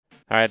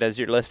All right, as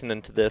you're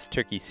listening to this,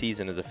 turkey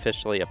season is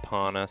officially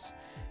upon us.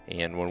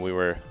 And when we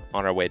were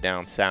on our way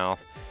down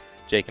south,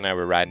 Jake and I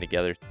were riding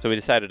together. So we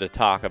decided to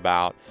talk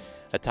about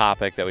a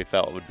topic that we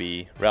felt would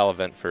be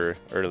relevant for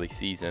early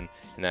season,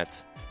 and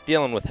that's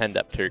dealing with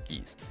henned-up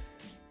turkeys.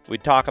 We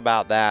talk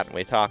about that, and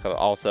we talk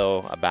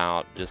also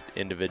about just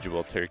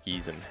individual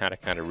turkeys and how to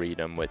kind of read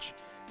them, which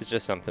is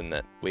just something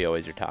that we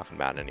always are talking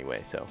about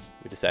anyway. So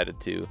we decided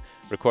to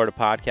record a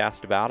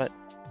podcast about it.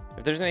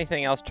 If there's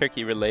anything else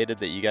turkey related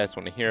that you guys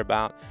want to hear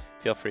about,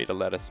 feel free to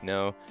let us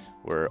know.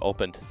 We're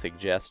open to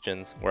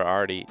suggestions. We're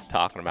already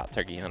talking about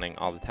turkey hunting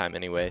all the time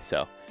anyway,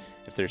 so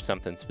if there's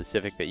something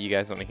specific that you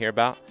guys want to hear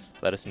about,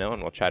 let us know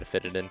and we'll try to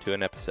fit it into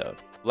an episode.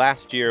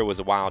 Last year was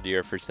a wild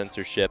year for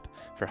censorship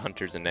for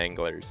hunters and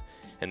anglers,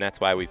 and that's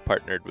why we've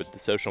partnered with the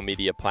social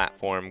media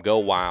platform Go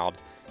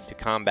Wild to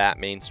combat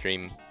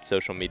mainstream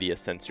social media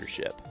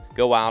censorship.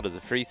 Go Wild is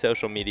a free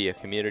social media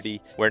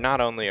community where not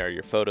only are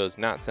your photos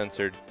not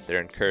censored, they're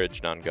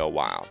encouraged on Go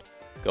Wild.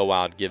 Go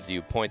Wild gives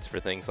you points for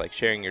things like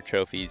sharing your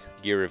trophies,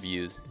 gear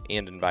reviews,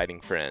 and inviting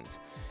friends.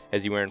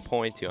 As you earn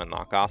points, you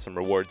unlock awesome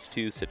rewards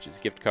too, such as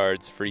gift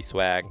cards, free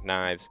swag,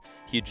 knives,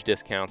 huge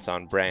discounts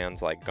on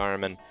brands like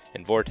Garmin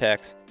and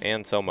Vortex,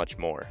 and so much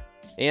more.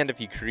 And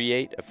if you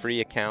create a free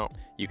account,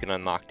 you can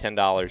unlock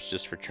 $10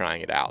 just for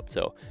trying it out.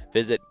 So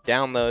visit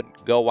download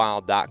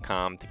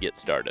gowild.com to get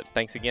started.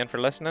 Thanks again for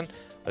listening.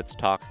 Let's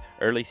talk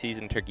early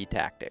season turkey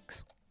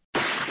tactics.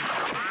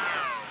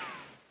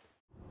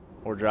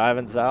 We're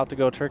driving south to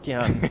go turkey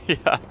hunting.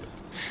 Yeah.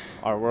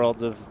 Our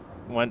worlds have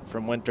went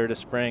from winter to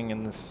spring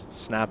in the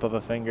snap of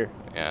a finger.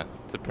 Yeah,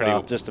 it's a pretty...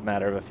 Well, just a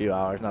matter of a few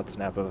hours, not the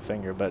snap of a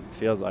finger, but it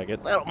feels like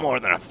it. A little more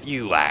than a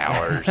few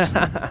hours.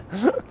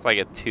 It's like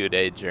a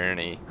 2-day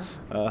journey.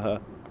 Uh-huh.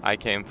 I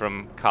came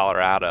from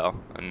Colorado,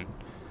 and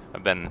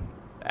I've been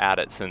at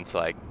it since,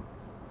 I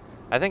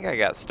think I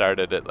got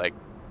started at,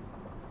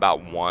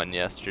 about 1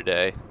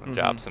 yesterday. I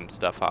dropped some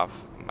stuff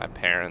off my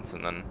parents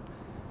and then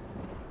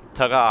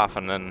took off,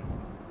 and then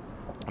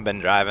I've been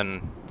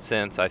driving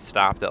since. I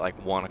stopped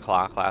at 1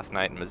 o'clock last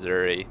night in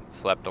Missouri,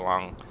 slept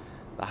along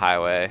the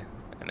highway,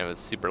 and it was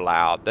super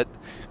loud. That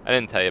I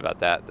didn't tell you about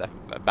that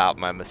about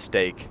my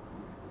mistake.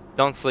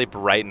 Don't sleep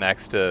right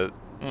next to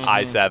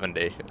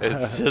I-70.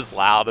 It's just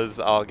loud as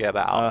all get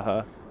out.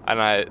 Uh-huh. And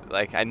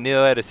I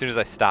knew it as soon as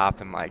I stopped.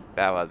 I'm like,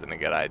 that wasn't a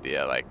good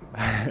idea.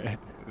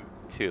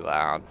 Too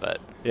loud. But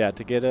yeah,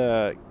 to give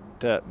a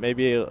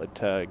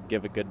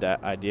good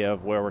idea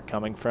of where we're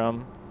coming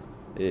from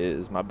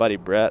is my buddy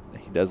Brett.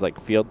 He does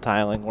field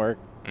tiling work,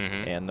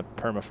 and the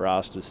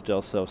permafrost is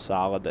still so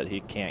solid that he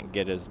can't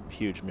get his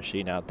huge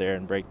machine out there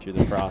and break through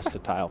the frost to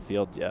tile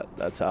fields yet.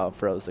 That's how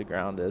froze the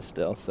ground is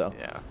still. So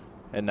yeah.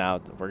 And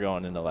now we're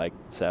going into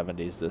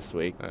 70s this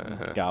week,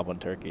 gobbling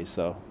turkeys,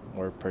 so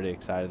we're pretty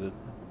excited.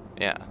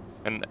 Yeah,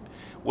 and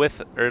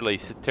with early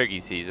turkey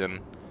season,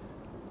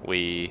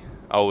 we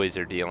always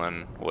are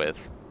dealing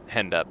with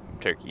henned-up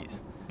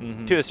turkeys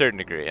to a certain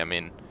degree. I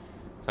mean,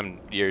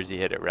 some years you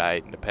hit it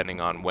right, and depending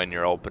on when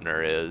your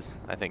opener is,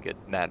 I think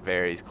that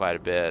varies quite a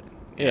bit.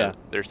 You know,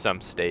 there's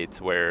some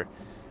states where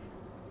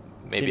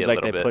maybe seems a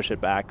little they bit. Push it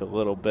back a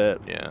little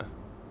bit. Yeah.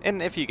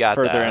 And if you got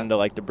further that, into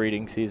the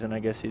breeding season, I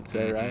guess you'd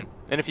say, right?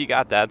 And if you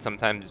got that,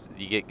 sometimes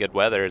you get good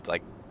weather. It's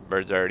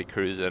birds are already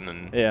cruising,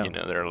 and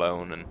they're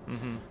alone,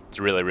 and it's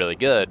really, really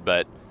good.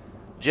 But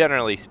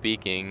generally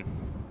speaking,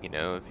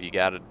 if you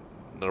got a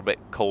little bit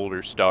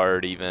colder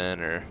start, even,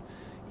 or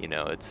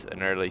it's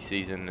an early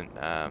season,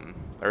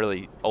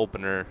 early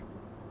opener,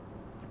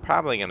 you're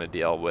probably going to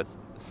deal with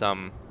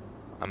some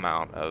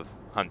amount of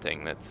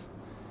hunting that's,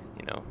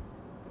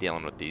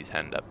 dealing with these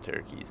henned-up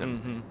turkeys.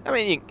 And I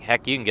mean, you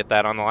can get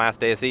that on the last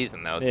day of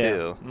season, though,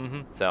 too.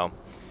 So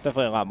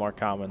definitely a lot more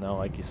common, though,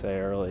 like you say,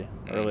 early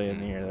in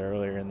the year. They're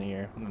earlier in the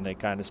year. And then they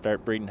kind of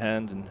start breeding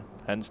hens, and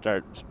hens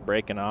start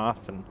breaking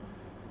off, and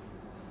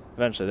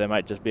eventually they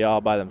might just be all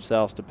by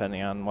themselves,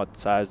 depending on what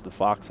size the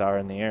flocks are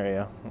in the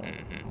area.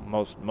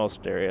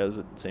 Most areas,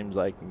 it seems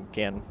like you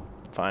can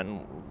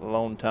find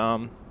lone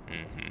tom.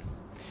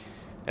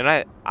 And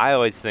I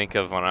always think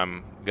of when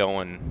I'm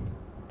going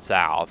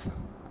south,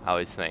 I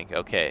always think,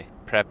 okay,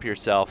 prep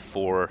yourself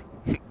for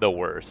the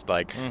worst.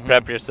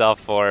 Prep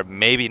yourself for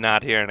maybe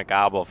not hearing a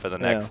gobble for the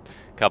next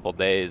couple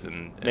days.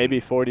 And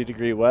maybe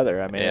 40-degree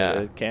weather. I mean,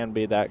 it can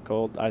be that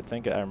cold. I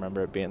think I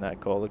remember it being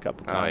that cold a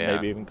couple times,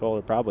 maybe even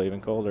colder, probably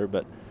even colder.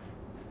 But,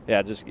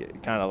 yeah, just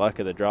kind of luck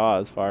of the draw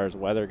as far as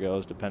weather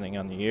goes, depending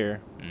on the year,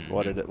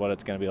 what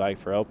it's going to be like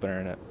for opener.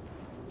 And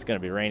it's going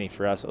to be rainy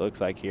for us, it looks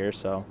like here.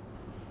 So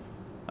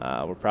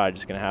we're probably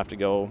just going to have to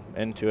go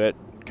into it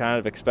kind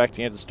of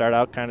expecting it to start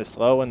out kind of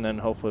slow, and then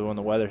hopefully when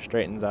the weather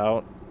straightens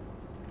out,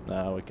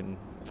 we can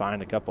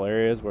find a couple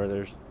areas where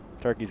there's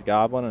turkeys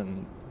gobbling,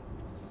 and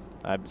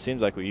it seems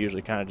like we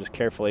usually kind of just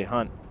carefully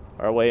hunt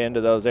our way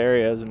into those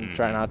areas and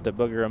try not to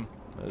booger them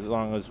as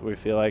long as we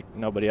feel like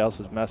nobody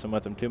else is messing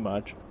with them too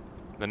much.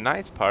 The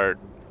nice part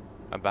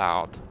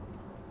about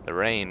the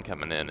rain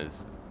coming in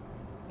is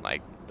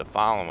the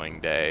following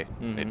day,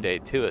 day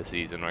 2 of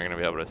season, we're going to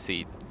be able to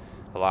see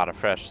a lot of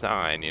fresh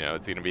sign.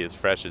 It's going to be as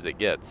fresh as it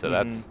gets. So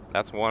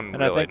that's one and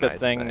really I think nice the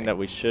thing that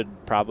we should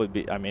probably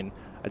be, I'd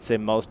say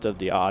most of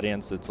the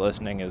audience that's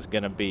listening is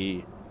going to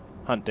be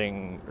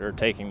hunting or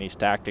taking these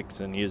tactics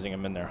and using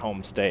them in their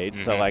home state.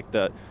 So like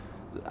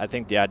I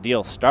think the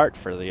ideal start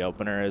for the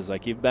opener is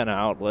like you've been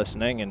out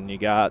listening and you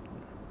got,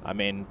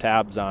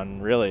 tabs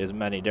on really as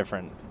many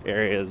different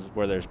areas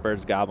where there's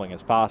birds gobbling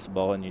as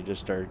possible, and you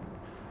just are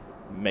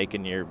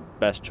making your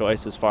best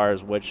choice as far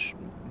as which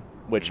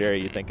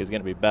area you think is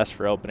going to be best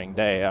for opening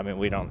day.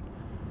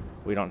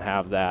 We don't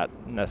have that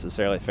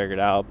necessarily figured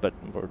out, but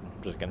we're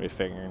just going to be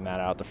figuring that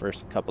out the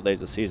first couple days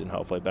of the season,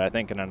 hopefully. But I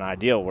think in an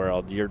ideal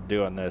world, you're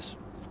doing this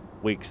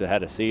weeks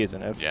ahead of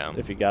season.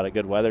 If you got a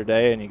good weather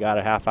day and you got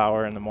a half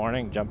hour in the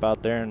morning, jump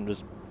out there and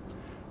just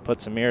put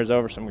some ears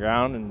over some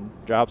ground and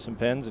drop some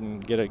pins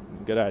and get a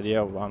good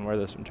idea on where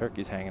there's some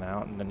turkeys hanging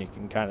out. And then you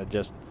can kind of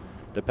just,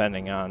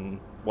 depending on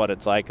what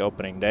it's like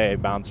opening day,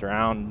 bounce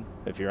around.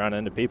 If you run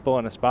into people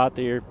in a spot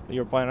that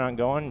you're planning on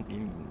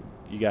going,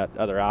 you got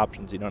other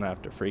options. You don't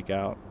have to freak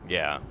out.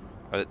 Yeah.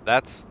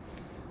 That's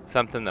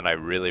something that I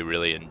really,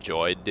 really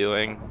enjoyed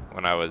doing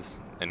when I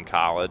was in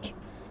college.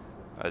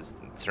 I was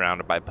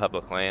surrounded by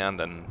public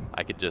land, and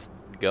I could just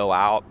go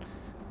out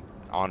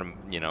on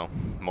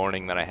a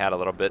morning that I had a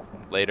little bit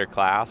later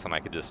class, and I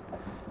could just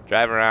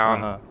drive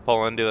around,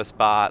 pull into a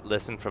spot,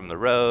 listen from the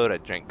road.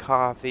 I'd drink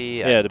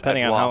coffee. Yeah,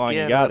 depending on how long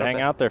you got,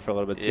 hang out there for a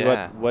little bit, see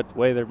what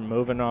way they're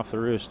moving off the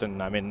roost. And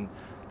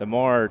the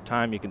more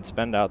time you can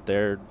spend out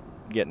there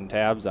getting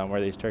tabs on where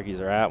these turkeys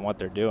are at and what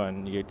they're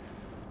doing,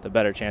 the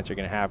better chance you're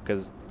going to have.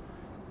 Because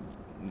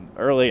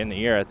early in the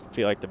year, I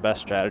feel like the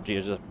best strategy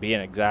is just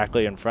being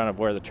exactly in front of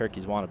where the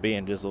turkeys want to be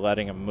and just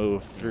letting them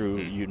move through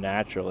you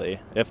naturally,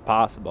 if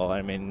possible.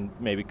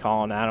 Maybe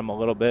calling at them a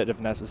little bit if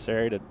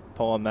necessary to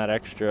pull them that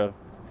extra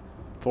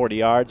 40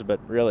 yards, but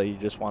really you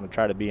just want to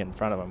try to be in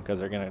front of them because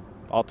they're going to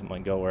ultimately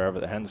go wherever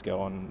the hens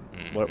go and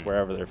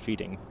wherever they're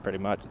feeding, pretty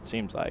much, it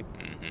seems like.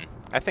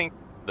 I think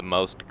the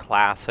most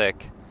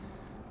classic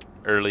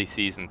early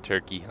season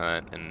turkey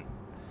hunt, and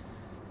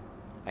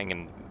I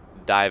can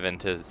dive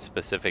into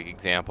specific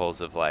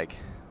examples of like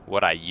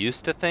what I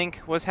used to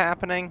think was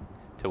happening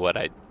to what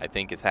I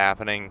think is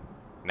happening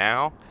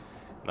now.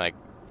 Like,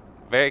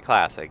 very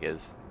classic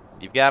is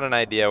you've got an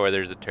idea where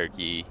there's a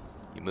turkey,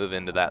 you move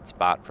into that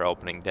spot for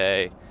opening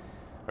day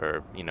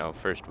or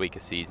first week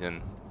of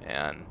season,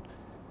 and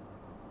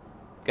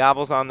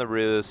gobbles on the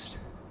roost.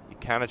 You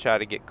kind of try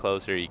to get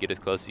closer, you get as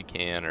close as you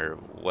can or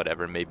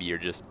whatever. Maybe you're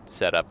just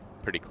set up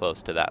pretty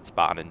close to that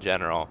spot in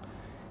general.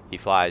 He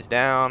flies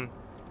down,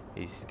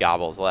 he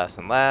gobbles less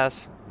and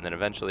less, and then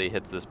eventually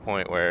hits this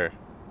point where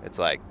it's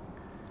like,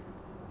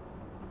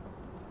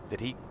 did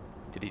he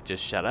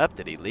just shut up?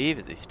 Did he leave?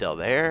 Is he still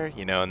there?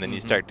 And then you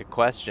start to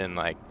question,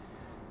 like,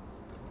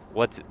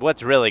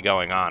 what's really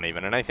going on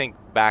even. And I think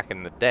back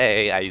in the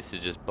day, I used to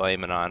just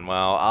blame it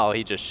on,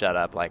 he just shut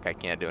up, like I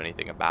can't do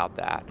anything about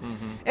that.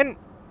 And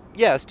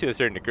yes, to a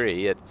certain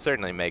degree, it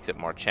certainly makes it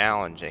more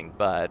challenging,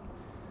 but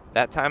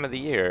that time of the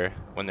year,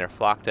 when they're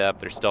flocked up,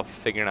 they're still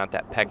figuring out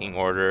that pecking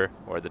order,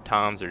 or the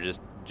toms are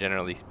just,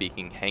 generally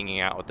speaking, hanging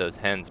out with those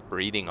hens,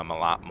 breeding them a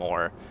lot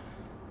more.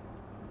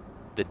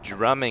 The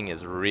drumming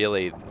is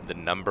really the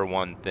number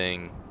one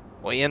thing.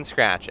 Well, and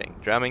scratching.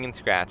 Drumming and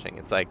scratching.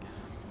 It's like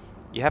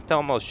you have to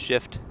almost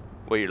shift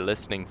what you're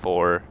listening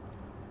for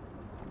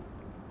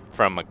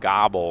from a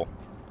gobble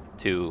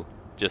to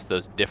just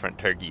those different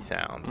turkey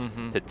sounds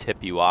to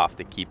tip you off,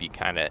 to keep you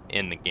kind of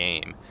in the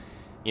game.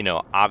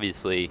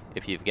 Obviously,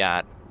 if you've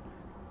got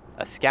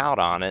a scout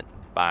on it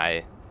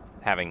by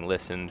having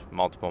listened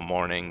multiple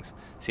mornings,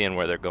 seeing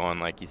where they're going,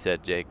 like you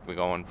said, Jake, we're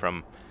going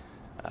from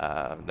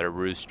their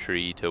roost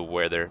tree to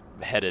where they're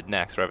headed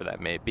next, wherever that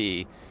may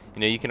be.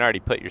 You can already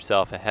put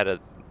yourself ahead of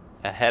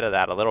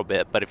that a little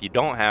bit. But if you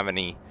don't have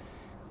any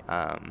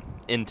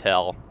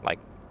intel,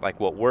 like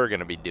what we're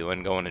going to be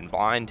doing, going in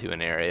blind to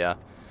an area,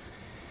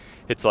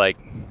 it's like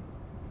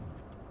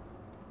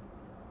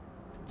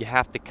you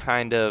have to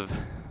kind of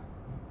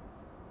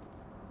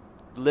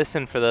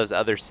listen for those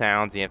other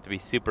sounds. You have to be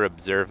super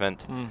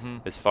observant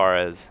as far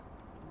as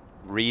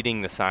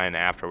reading the sign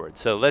afterwards.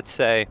 So let's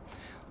say,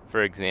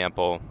 for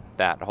example,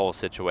 that whole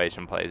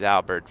situation plays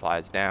out, bird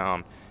flies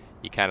down,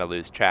 you kind of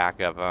lose track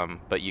of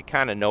him, but you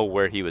kind of know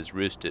where he was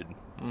roosted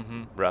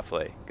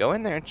roughly. Go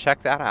in there and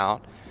check that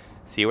out,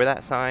 see where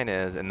that sign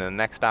is, and the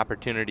next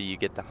opportunity you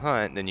get to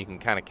hunt, then you can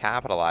kind of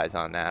capitalize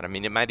on that.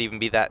 It might even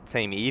be that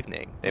same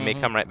evening. They may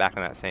come right back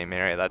in that same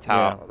area. That's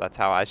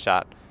how I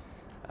shot.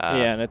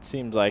 And it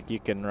seems like you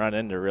can run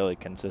into really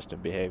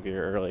consistent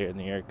behavior earlier in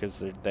the year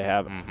because they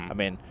have.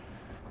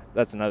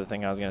 That's another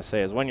thing I was going to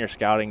say is when you're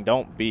scouting,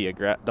 don't be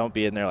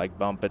in there like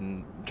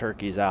bumping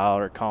turkeys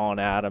out or calling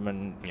at them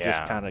and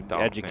just kind of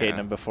educating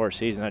them before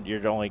season. I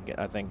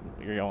think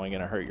you're only going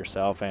to hurt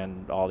yourself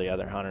and all the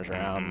other hunters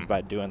around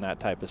by doing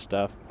that type of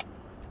stuff.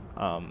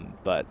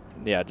 But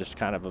yeah, just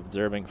kind of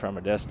observing from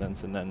a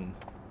distance and then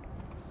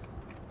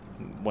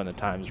when the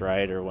time's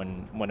right or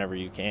whenever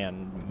you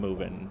can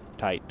move in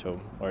tight to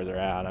where they're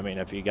at. I mean,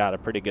 if you got a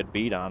pretty good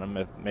beat on them,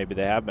 if maybe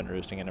they have been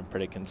roosting in a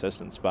pretty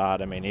consistent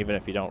spot. I mean, even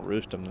if you don't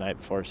roost them the night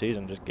before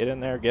season, just get in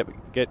there, get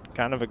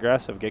kind of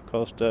aggressive, get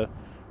close to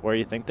where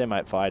you think they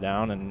might fly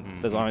down,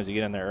 and as long as you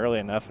get in there early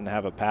enough and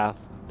have a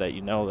path that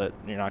you know that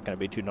you're not going to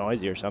be too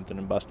noisy or something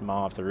and bust them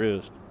all off the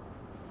roost.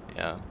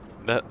 Yeah.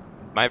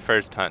 My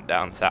first hunt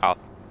down south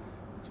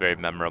was very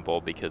memorable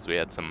because we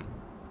had some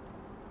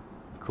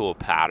cool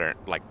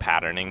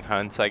patterning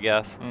hunts, I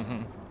guess.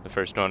 The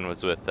first one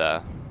was with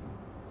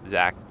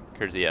Zach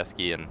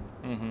Kurzieski,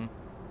 and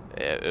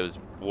it was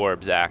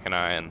Warb, Zach, and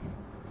I, and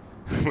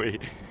we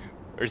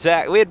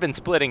had been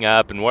splitting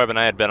up, and Warb and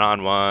I had been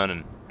on one,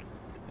 and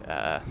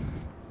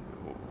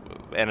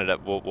ended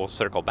up, we'll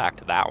circle back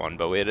to that one,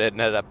 but we had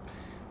ended up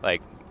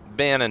like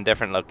being in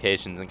different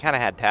locations and kind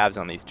of had tabs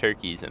on these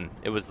turkeys, and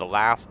it was the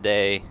last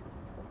day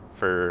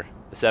for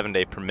the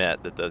 7-day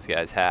permit that those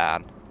guys had,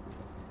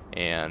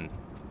 and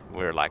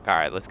we were like, all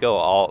right, let's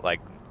go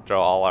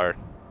throw all our,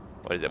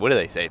 what do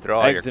they say? Throw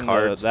all eggs your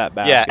cards. That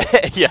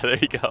basket. Yeah, there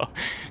you go.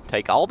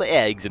 Take all the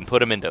eggs and put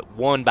them into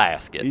one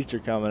basket. Easter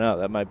coming up.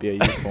 That might be a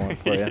useful one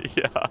for you.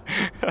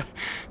 Yeah.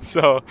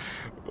 So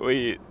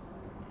we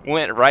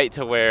went right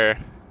to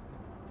where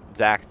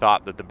Zach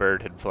thought that the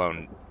bird had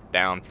flown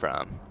down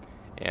from.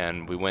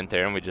 And we went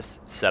there and we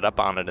just set up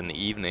on it in the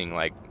evening.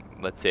 Like,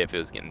 let's say if it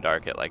was getting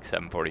dark at like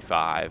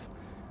 7:45,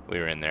 we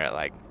were in there at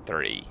like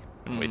 3.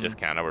 And we just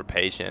kind of were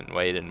patient and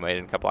waited.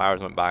 A couple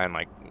hours went by, and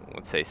like,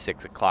 let's say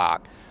 6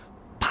 o'clock,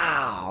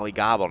 pow, he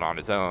gobbled on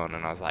his own.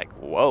 And I was like,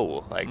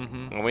 whoa. Like,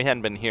 we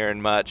hadn't been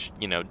hearing much,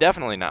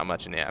 definitely not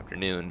much in the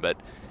afternoon, but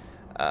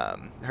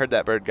heard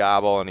that bird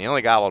gobble, and he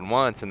only gobbled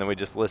once, and then we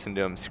just listened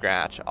to him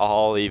scratch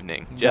all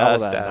evening.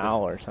 Just an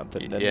hour or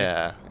something, didn't he?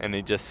 And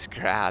he just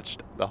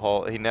scratched the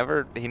whole, he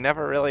never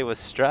really was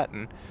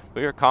strutting.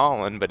 We were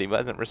calling, but he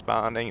wasn't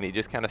responding, and he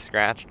just kind of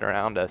scratched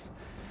around us.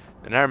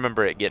 And I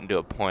remember it getting to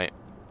a point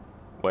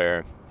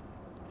where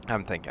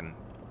I'm thinking,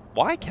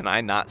 why can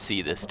I not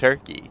see this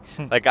turkey?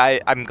 Like,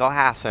 I'm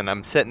glassing,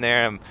 I'm sitting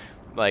there, I'm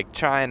like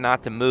trying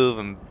not to move,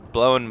 and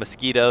blowing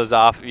mosquitoes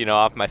off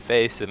my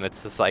face, and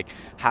it's just like,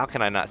 how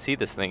can I not see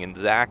this thing? And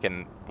Zach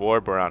and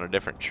Warb were on a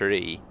different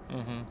tree,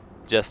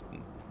 just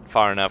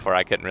far enough where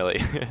I couldn't really.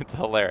 It's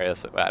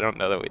hilarious. I don't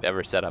know that we'd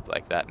ever set up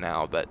like that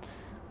now, but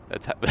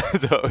that's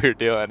what we were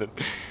doing. And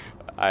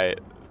I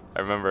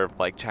remember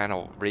like trying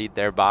to read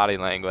their body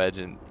language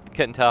and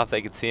couldn't tell if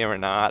they could see him or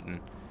not.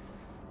 And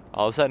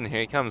all of a sudden,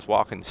 here he comes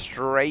walking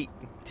straight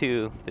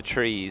to the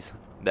trees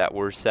that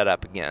we're set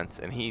up against,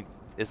 and he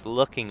is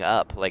looking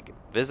up, like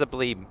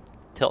visibly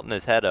tilting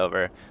his head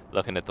over,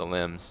 looking at the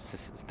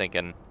limbs,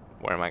 thinking,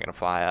 where am I going to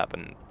fly up?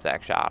 And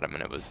Zach shot him,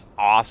 and it was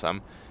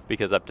awesome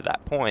because up to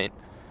that point,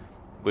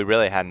 we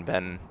really hadn't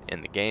been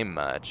in the game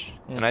much.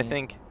 And I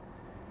think,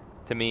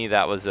 to me,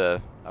 that was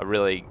a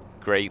really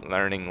great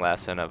learning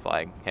lesson of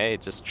like, hey,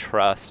 just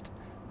trust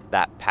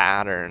that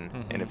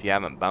pattern, and if you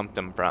haven't bumped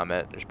them from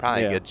it, there's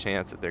probably a good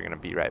chance that they're going to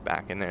be right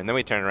back in there. And then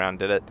we turned around and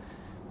did it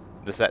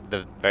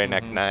the very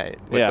next night.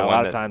 With the a one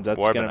lot of times that's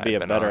going to be a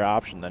better on.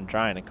 Option than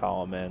trying to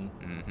call them in.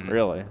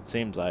 Really, it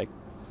seems like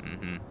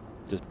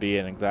just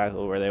being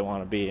exactly where they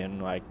want to be,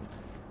 and like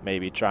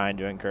maybe trying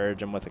to encourage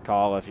them with a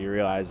call if you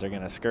realize they're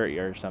going to skirt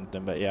you or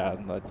something. But yeah,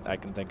 I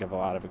can think of a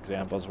lot of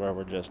examples where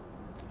we're just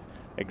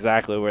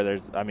exactly where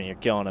you're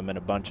killing them in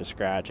a bunch of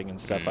scratching and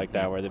stuff like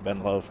that, where they've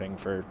been loafing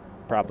for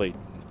probably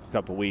a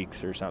couple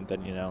weeks or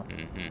something,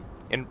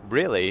 And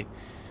really,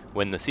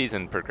 when the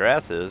season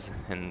progresses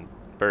and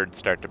birds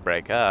start to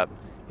break up,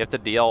 you have to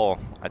deal,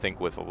 I think,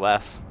 with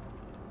less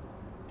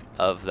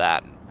of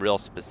that real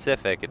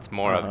specific. It's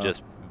more of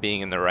just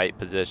being in the right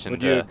position.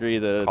 Would you agree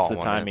that it's the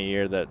time of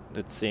year that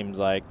it seems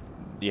like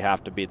you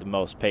have to be the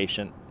most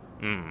patient?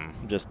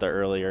 Just the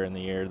earlier in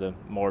the year, the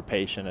more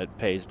patient it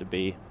pays to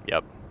be.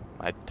 Yep,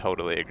 I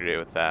totally agree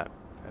with that.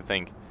 I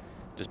think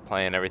just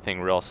playing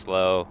everything real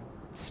slow,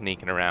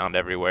 sneaking around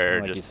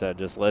everywhere. Like you said,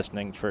 just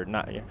listening for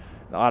a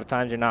lot of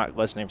times you're not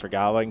listening for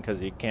gobbling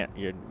because you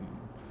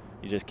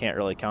just can't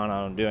really count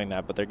on them doing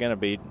that. But they're going to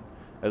be,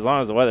 as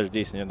long as the weather's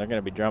decent, they're going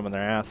to be drumming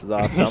their asses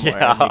off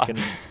somewhere. And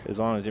as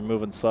long as you're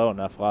moving slow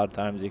enough, a lot of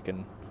times you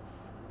can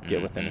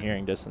get within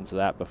hearing distance of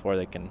that before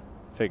they can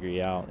figure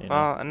you out.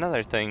 Well,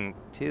 another thing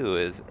too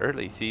is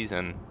early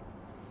season.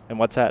 And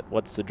what's that?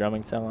 What's the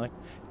drumming sound like?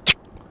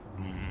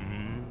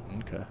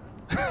 Okay.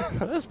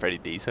 That's pretty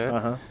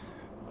decent.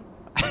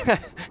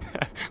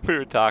 We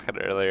were talking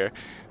earlier.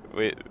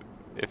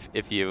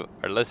 If you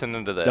are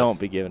listening to this, don't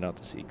be giving out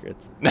the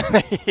secrets.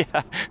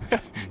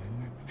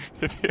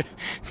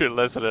 If you're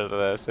listening to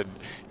this and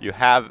you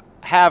have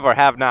or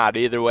have not,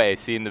 either way,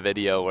 seen the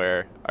video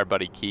where our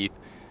buddy Keith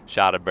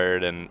shot a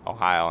bird in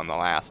Ohio in the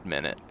last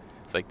minute.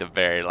 It's like the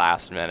very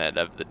last minute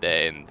of the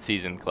day, and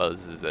season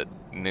closes at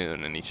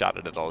noon, and he shot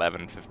it at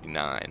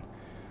 11:59.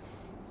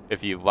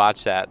 If you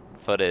watch that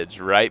footage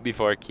right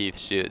before Keith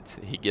shoots,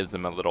 he gives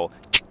him a little,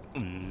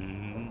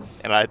 and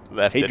I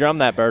left. He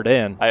drummed that bird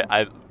in.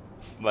 I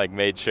like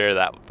made sure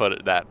that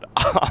that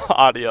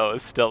audio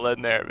is still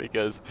in there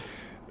because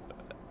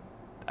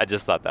I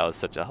just thought that was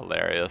such a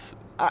hilarious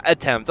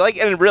attempt. Like,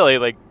 and really,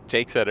 like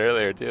Jake said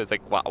earlier too, it's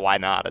like why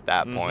not at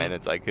that point?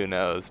 It's like who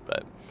knows,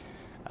 but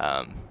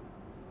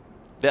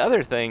the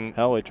other thing.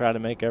 Hell, we try to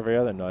make every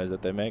other noise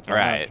that they make.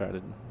 Right.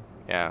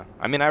 Yeah.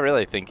 I mean, I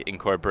really think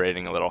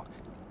incorporating a little,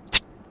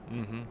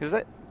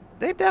 because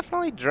they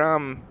definitely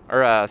drum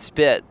or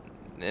spit,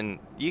 and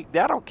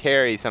that'll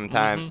carry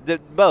sometimes.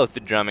 Both the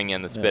drumming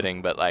and the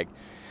spitting, but like,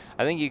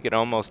 I think you could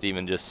almost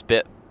even just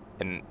spit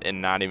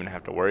and not even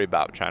have to worry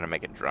about trying to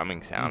make a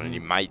drumming sound, and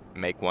you might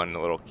make one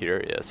a little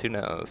curious. Who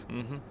knows?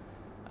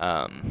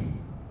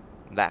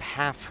 That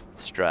half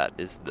strut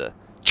is the,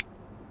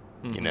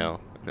 you know,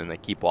 and then they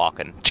keep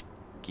walking.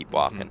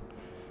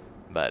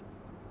 But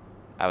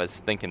I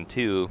was thinking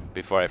too,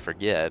 before I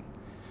forget,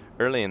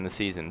 early in the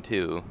season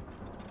too,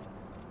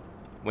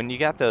 when you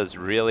got those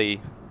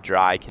really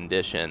dry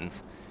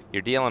conditions,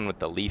 you're dealing with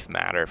the leaf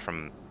matter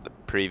from the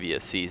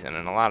previous season,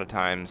 and a lot of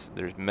times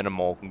there's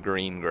minimal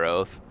green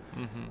growth,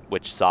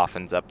 which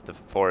softens up the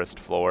forest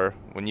floor.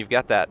 When you've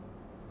got that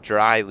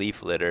dry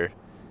leaf litter,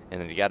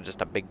 and then you got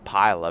just a big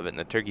pile of it, and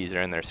the turkeys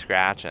are in there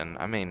scratching,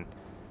 I mean,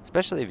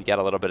 especially if you got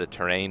a little bit of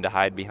terrain to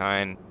hide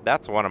behind,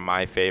 that's one of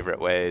my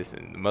favorite ways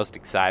and the most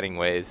exciting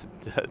ways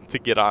to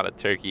get on a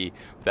turkey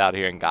without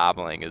hearing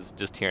gobbling is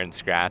just hearing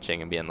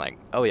scratching and being like,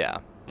 oh yeah,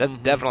 that's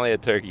definitely a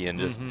turkey, and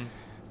just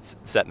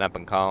setting up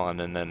and calling,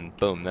 and then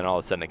boom, then all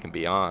of a sudden it can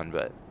be on.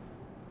 But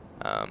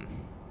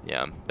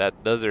yeah,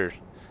 those are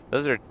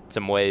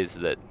some ways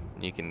that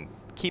you can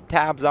keep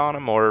tabs on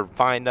them or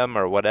find them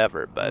or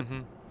whatever. But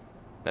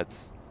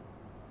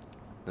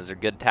those are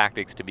good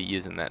tactics to be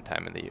using that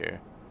time of the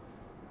year.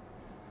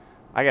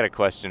 I got a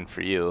question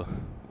for you.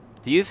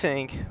 Do you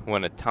think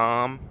when a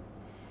tom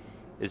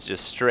is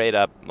just straight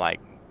up like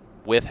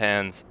with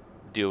hens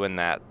doing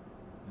that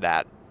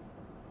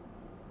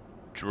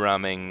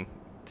drumming,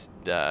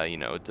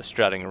 the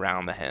strutting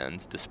around the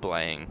hens,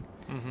 displaying,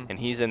 and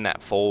he's in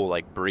that full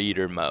like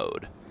breeder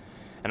mode,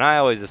 and I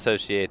always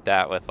associate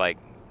that with like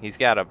he's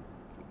got a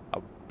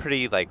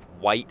pretty like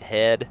white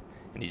head,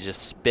 and he's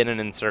just spinning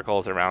in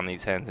circles around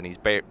these hens, and he's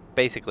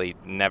basically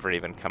never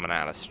even coming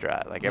out of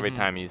strut. Like every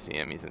time you see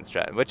him, he's in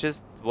strut, which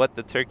is what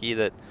the turkey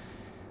that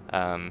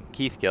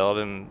Keith killed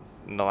in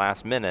the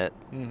last minute,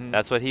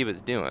 that's what he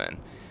was doing.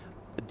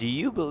 Do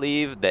you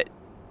believe that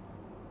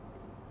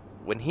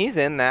when he's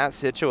in that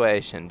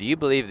situation, do you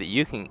believe that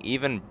you can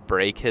even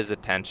break his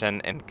attention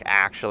and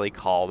actually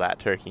call that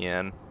turkey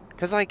in?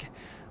 Because, like,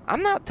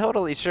 I'm not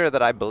totally sure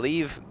that I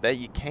believe that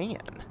you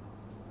can.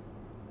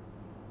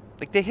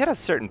 Like, they hit a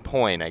certain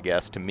point, I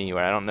guess, to me,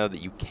 where I don't know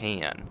that you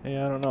can.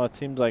 Yeah, I don't know. It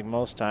seems like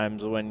most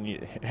times when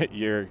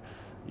you're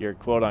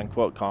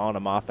quote-unquote calling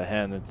them off a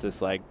hen, it's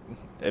just like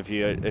if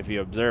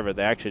you observe it,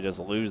 they actually just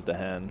lose the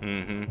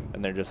hen.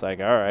 And they're just like,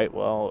 all right,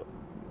 well,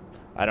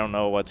 I don't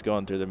know what's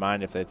going through their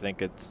mind if they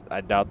think it's –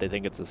 I doubt they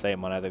think it's the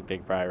same one. I think they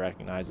probably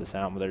recognize the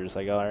sound, but they're just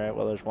like, all right,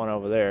 well, there's one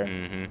over there.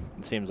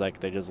 It seems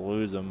like they just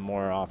lose them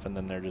more often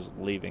than they're just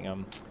leaving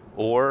them.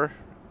 Or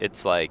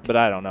it's like – But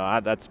I don't know.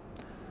 That's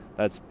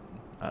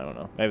I don't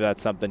know. Maybe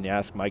that's something you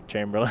ask Mike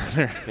Chamberlain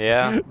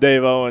or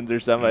Dave Owens or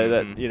somebody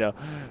that,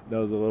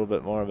 knows a little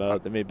bit more about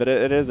it than me. But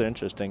it is an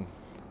interesting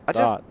thought. I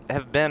just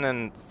have been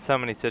in so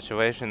many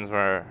situations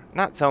where –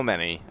 not so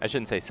many. I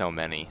shouldn't say so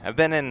many. I've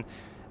been in –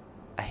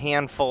 a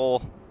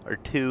handful or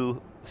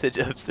two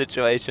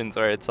situations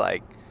where it's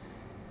like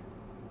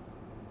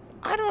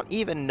I don't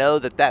even know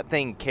that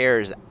thing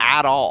cares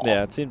at all.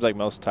 Yeah, it seems like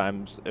most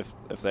times if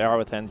they are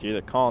with hens, you're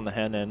either calling the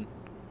hen in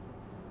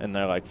and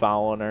they're like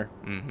following her.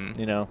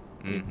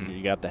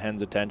 You got the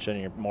hen's attention,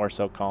 and you're more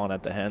so calling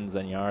at the hens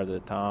than you are the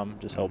tom,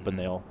 just hoping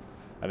they'll.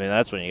 I mean,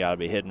 that's when you got to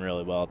be hidden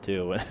really well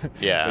too.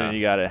 When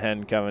you got a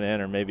hen coming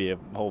in, or maybe a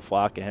whole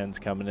flock of hens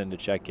coming in to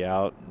check you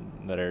out,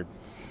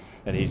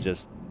 and he's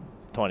just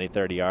 20,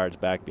 30 yards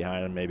back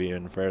behind him, maybe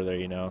even further,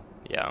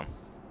 Yeah.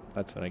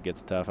 That's when it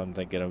gets tough. I'm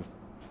thinking of,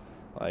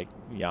 like,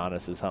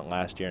 Giannis's hunt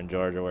last year in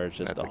Georgia where it's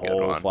just That's a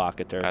whole flock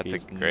of turkeys.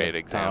 That's a great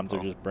example.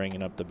 Toms are just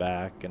bringing up the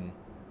back. And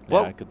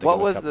what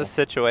was the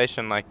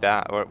situation like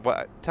that?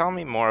 Tell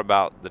me more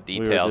about the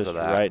details of that. We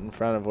were just right in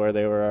front of where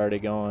they were already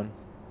going.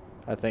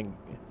 I think,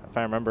 if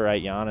I remember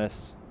right,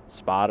 Giannis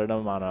spotted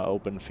them on an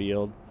open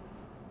field.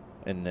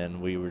 And then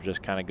we were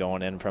just kind of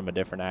going in from a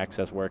different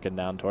access, working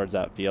down towards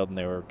that field, and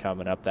they were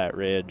coming up that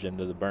ridge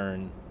into the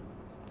burn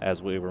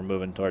as we were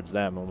moving towards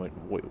them. And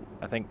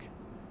I think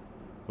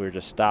we were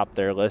just stopped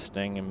there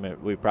listening,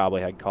 and we probably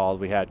had called.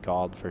 We had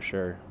called for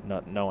sure.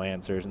 No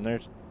answers. And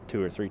there's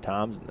 2 or 3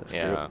 toms in this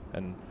group.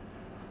 And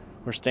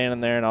we're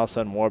standing there, and all of a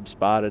sudden Warb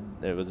spotted.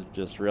 It was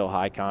just real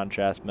high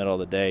contrast, middle of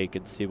the day. You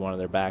could see one of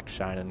their backs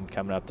shining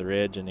coming up the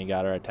ridge, and he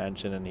got our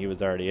attention, and he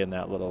was already in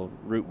that little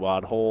root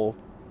wad hole.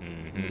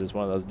 It was just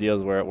one of those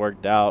deals where it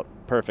worked out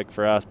perfect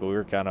for us, but we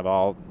were kind of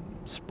all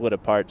split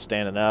apart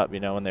standing up,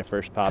 when they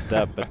first popped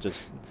up, but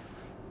just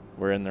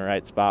we're in the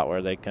right spot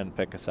where they couldn't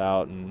pick us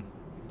out, and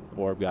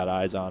Warb got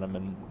eyes on them,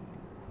 and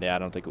I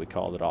don't think we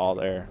called it all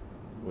there.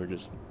 we're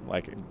just,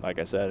 like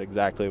I said,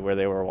 exactly where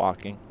they were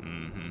walking.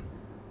 Mm-hmm.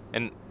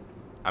 And,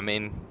 I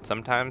mean,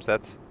 sometimes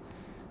that's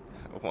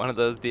one of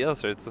those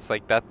deals where it's just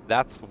like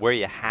that's where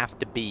you have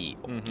to be.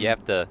 Mm-hmm. You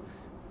have to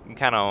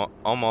kind of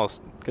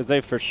almost... Because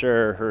they for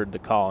sure heard the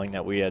calling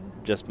that we had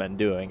just been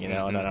doing, and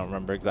I don't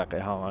remember exactly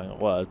how long it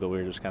was, but we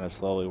were just kind of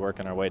slowly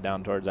working our way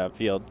down towards that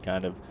field,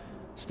 kind of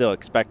still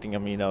expecting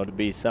them, to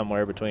be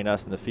somewhere between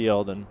us and the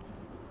field. And,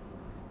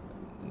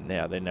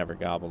 yeah, they never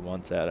gobbled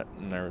once at it.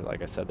 And there,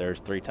 like I said,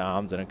 there's 3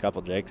 toms and a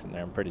couple jakes in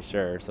there, I'm pretty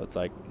sure. So it's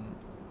like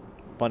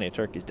plenty of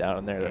turkeys down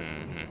in there that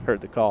heard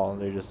the call,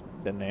 and they just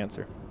didn't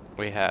answer.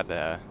 We had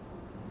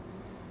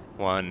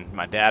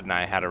my dad and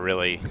I had a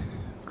really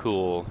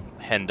cool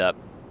henned up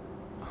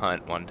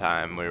hunt one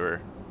time. We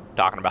were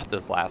talking about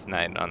this last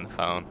night on the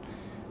phone,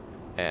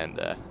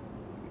 and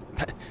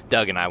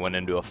Doug and I went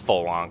into a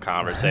full-on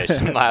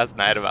conversation last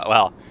night about,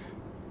 well,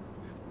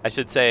 I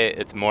should say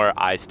it's more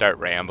I start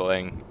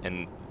rambling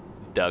and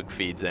Doug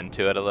feeds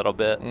into it a little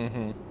bit.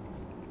 Mm-hmm.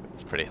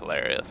 It's pretty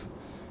hilarious.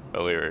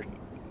 But we were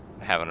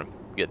having a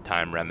good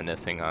time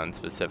reminiscing on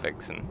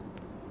specifics, and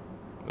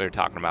we were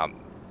talking about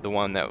the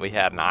one that we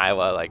had in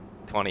Iowa, like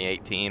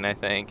 2018, I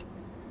think.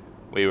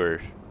 We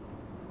were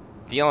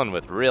dealing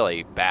with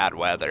really bad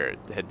weather. It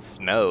had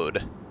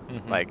snowed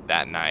like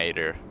that night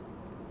or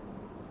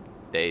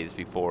days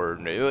before.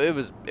 There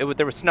was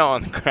snow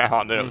on the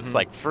ground, and it was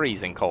like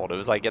freezing cold. It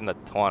was like in the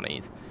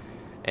 20s.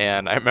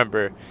 And I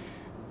remember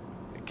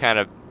kind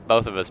of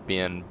both of us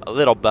being a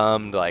little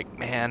bummed, like,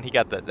 man, he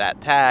got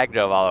that tag,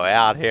 drove all the way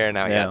out here, and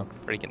now he got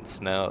freaking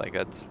snow. Like,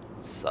 that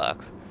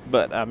sucks.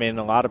 But, I mean,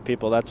 a lot of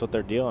people, that's what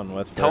they're dealing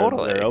with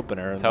for their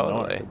opener.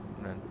 Totally.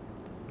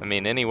 I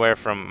mean, anywhere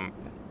from,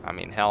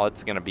 hell,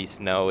 it's going to be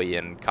snowy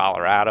in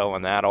Colorado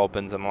when that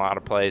opens in a lot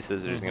of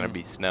places. There's going to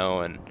be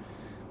snow in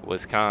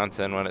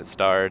Wisconsin when it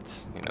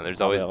starts. There's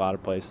probably always a lot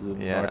of places in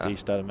the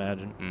Northeast, I'd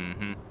imagine.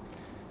 Mm-hmm.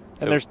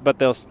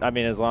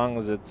 And as long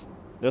as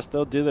they'll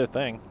still do their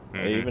thing,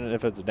 even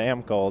if it's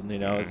damn cold.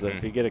 Is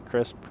if you get a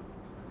crisp,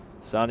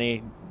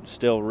 sunny,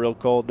 still real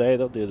cold day,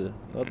 they'll do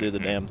the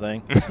damn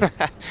thing.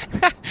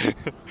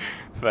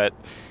 But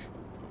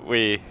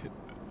we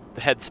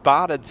had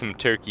spotted some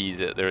turkeys.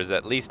 There was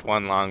at least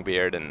one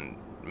longbeard and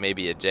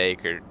maybe a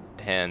jake or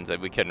hens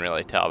that we couldn't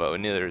really tell, but we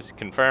knew there was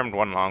confirmed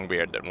one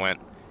longbeard that went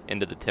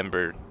into the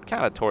timber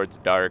kind of towards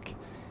dark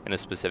in a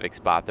specific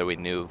spot that we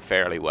knew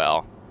fairly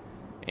well.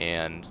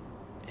 And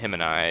him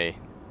and I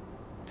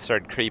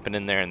started creeping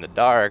in there in the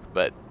dark,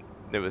 but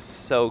it was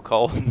so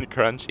cold and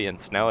crunchy and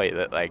snowy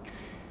that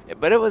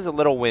but it was a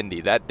little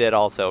windy. That did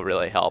also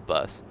really help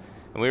us.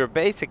 And we were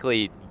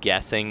basically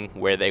guessing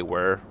where they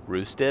were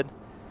roosted.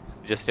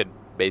 Just had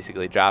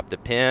basically dropped a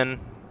pin,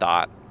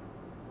 thought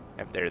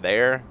if they're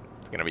there,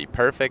 it's going to be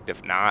perfect.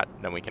 If not,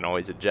 then we can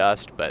always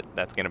adjust, but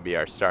that's going to be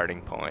our starting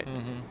point.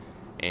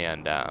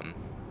 And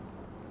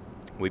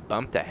we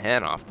bumped a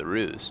hen off the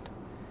roost.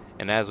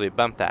 And as we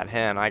bumped that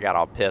hen, I got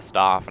all pissed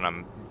off, and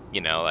I'm,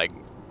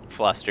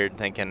 flustered,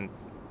 thinking,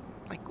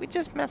 we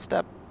just messed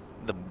up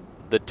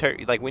the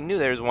turkey. We knew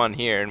there was one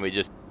here, and we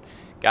just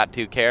got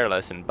too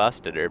careless and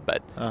busted her.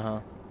 But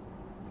all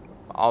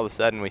of a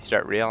sudden, we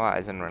start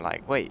realizing, we're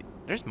like, wait,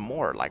 there's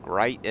more,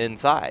 right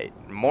inside,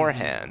 more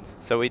hens.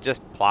 So we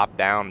just plopped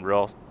down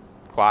real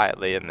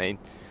quietly, and they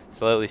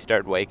slowly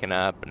started waking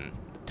up. And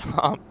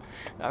Tom,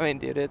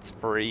 dude, it's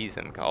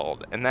freezing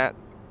cold, and that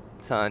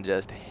sun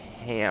just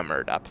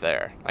hammered up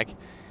there,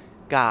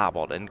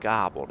 gobbled and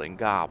gobbled and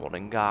gobbled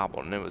and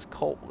gobbled, and it was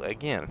cold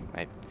again.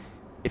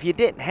 If you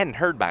hadn't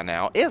heard by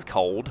now, it's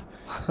cold.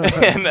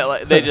 And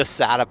they just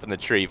sat up in the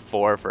tree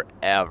for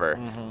forever.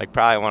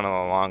 Probably one of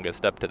the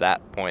longest up to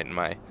that point in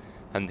my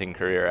hunting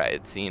career I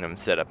had seen them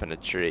sit up in a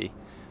tree.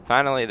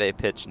 Finally, they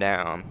pitched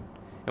down,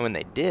 and when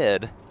they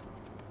did,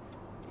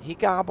 he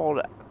gobbled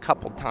a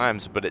couple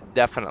times, but it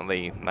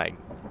definitely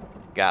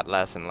got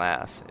less and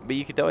less. But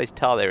you could always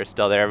tell they were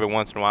still there. Every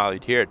once in a while,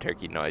 you'd hear a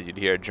turkey noise. You'd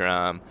hear a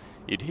drum.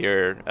 You'd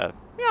hear a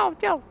meow,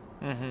 meow.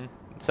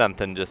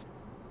 Something just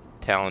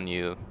telling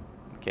you,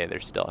 okay, they're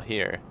still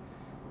here.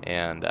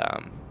 And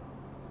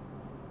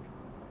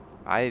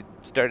I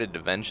started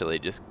eventually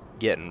just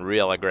getting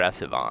real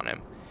aggressive on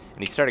him. And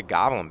he started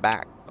gobbling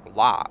back a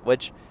lot,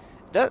 which,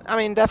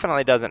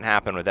 definitely doesn't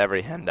happen with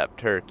every henned-up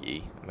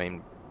turkey.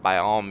 By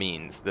all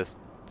means, this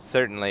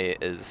certainly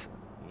is,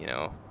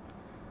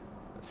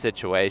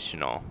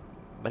 situational.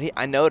 But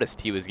I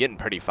noticed he was getting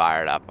pretty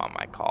fired up on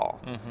my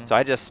call. So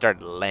I just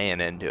started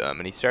laying into him,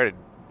 and he started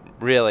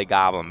really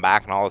gobbling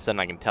back, and all of a sudden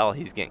I can tell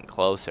he's getting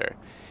closer.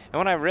 And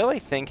what I really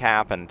think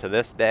happened to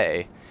this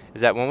day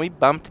is that when we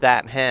bumped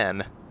that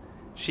hen,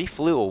 she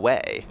flew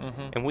away,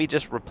 and we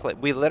just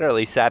we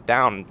literally sat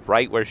down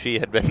right where she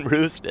had been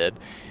roosted.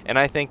 And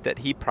I think that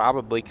he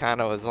probably kind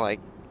of was like,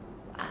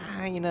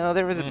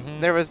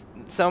 there was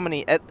so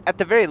many. At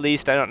the very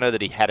least, I don't know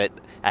that he had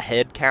a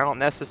head count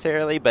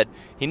necessarily, but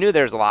he knew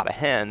there was a lot of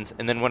hens.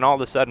 And then when all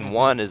of a sudden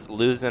one is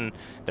losing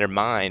their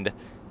mind,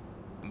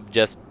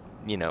 just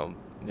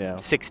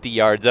 60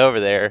 yards over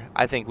there,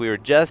 I think we were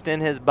just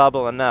in his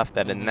bubble enough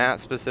that in that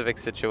specific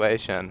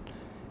situation,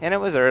 And it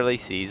was early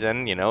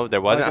season,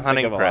 there wasn't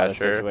hunting think of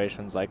pressure. A lot of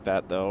situations like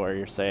that, though, where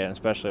you're saying,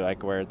 especially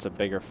like where it's a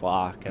bigger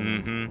flock.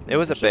 And It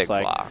was a big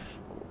flock.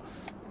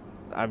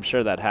 I'm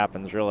sure that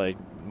happens really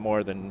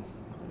more than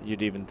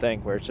you'd even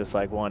think, where it's just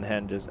like one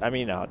hen just,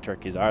 you know how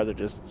turkeys are, they're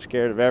just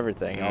scared of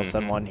everything. All of a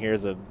sudden one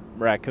hears a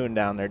raccoon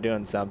down there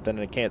doing something,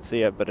 and it can't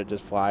see it, but it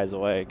just flies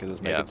away because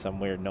it's making some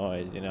weird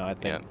noise. I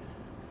think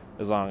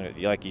as long as,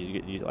 like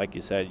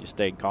you said, you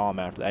stayed calm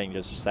after that, and you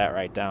just sat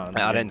right down.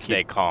 I didn't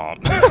stay calm.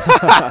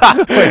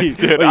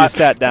 you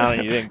sat down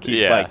and you didn't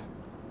keep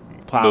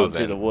plowing moving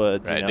through the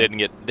woods. Right.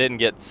 Didn't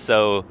get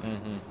so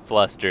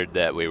flustered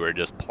that we were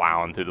just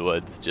plowing through the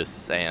woods,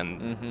 just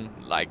saying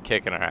like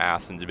kicking our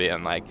ass and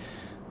being like,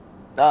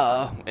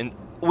 and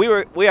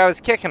I was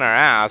kicking our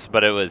ass,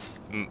 but it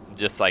was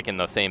just like in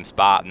the same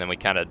spot, and then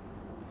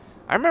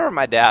I remember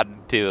my dad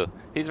too.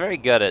 He's very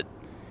good at.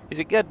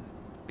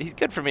 He's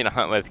good for me to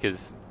hunt with,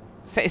 because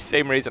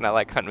same reason I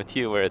like hunting with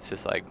you, where it's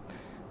just like,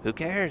 who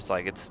cares?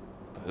 Like,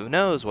 who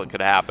knows what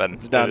could happen.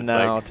 It's done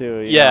now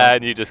too. Yeah,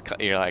 and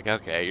you're like,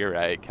 okay, you're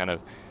right. Kind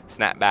of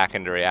snap back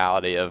into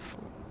reality of,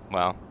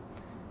 well,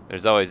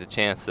 there's always a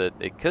chance that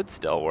it could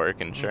still work.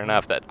 And sure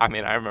enough, I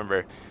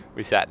remember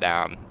we sat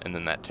down and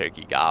then that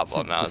turkey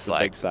gobbled, and I was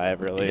like, big sigh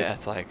of relief. Yeah,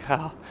 it's like,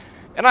 oh.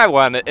 And I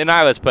won, and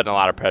I was putting a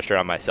lot of pressure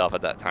on myself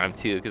at that time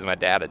too, because my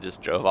dad had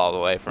just drove all the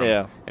way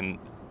from, and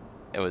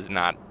it was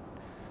not.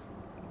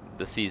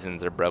 The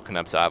seasons are broken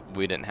up, so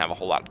we didn't have a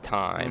whole lot of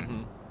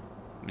time.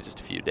 It was just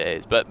a few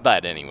days.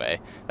 But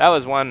anyway, that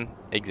was one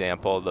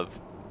example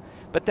of.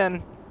 But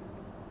then,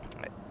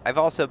 I've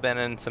also been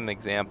in some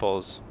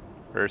examples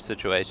or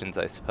situations,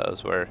 I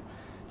suppose, where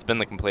it's been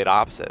the complete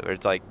opposite. Where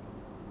it's like,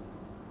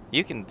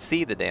 you can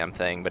see the damn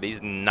thing, but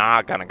he's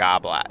not gonna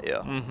gobble at you.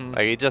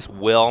 Like, he just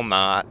will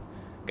not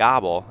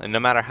gobble, and no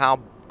matter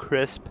how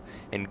crisp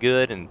and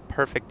good and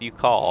perfect you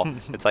call,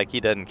 it's like he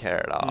doesn't care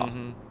at all.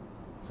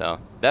 So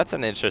that's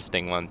an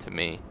interesting one to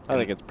me. I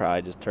think it's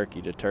probably just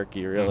turkey to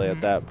turkey, really,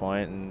 at that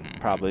point, and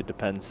probably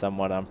depends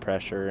somewhat on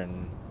pressure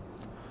and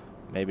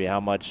maybe how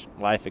much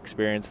life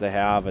experience they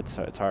have.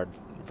 It's hard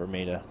for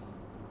me to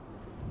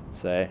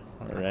say,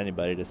 or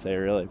anybody to say,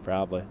 really,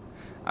 probably.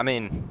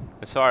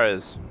 As far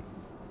as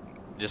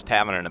just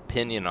having an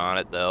opinion on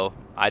it, though,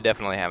 I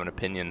definitely have an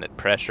opinion that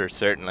pressure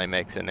certainly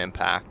makes an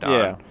impact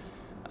on.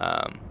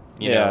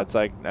 It's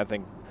like, I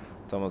think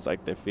it's almost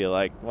like they feel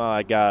like, well,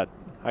 I got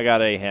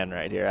a hen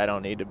right here. I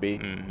don't need to be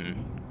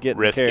getting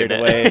risking carried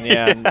away.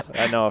 And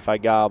I know if I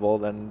gobble,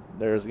 then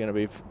there's going to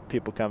be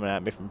people coming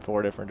at me from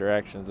 4 different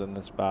directions in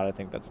this spot. I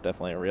think that's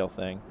definitely a real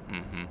thing.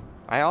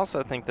 I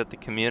also think that the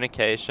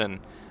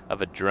communication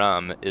of a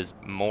drum is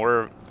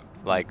more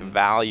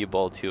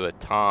valuable to a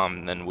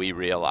tom than we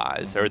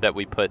realize, or that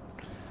we put.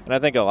 And I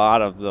think a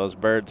lot of those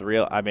birds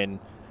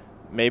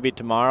maybe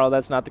tomorrow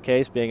that's not the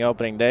case, being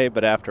opening day,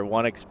 but after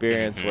one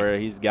experience where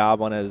he's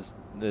gobbling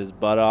his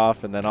butt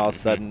off, and then all of a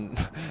sudden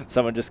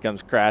someone just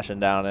comes crashing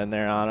down in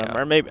there on him,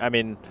 or maybe,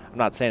 I'm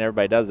not saying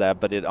everybody does that,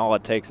 but all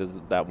it takes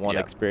is that one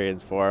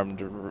experience for him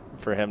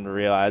to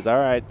realize, all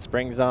right,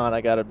 spring's on,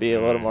 I got to be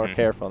a little more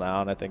careful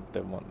now. And I think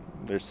that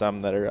there's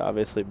some that are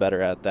obviously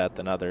better at that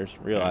than others,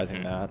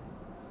 realizing that.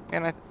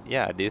 And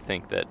I do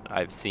think that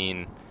I've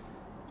seen,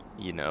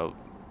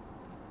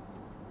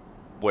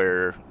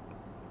 where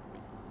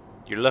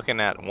you're looking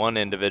at one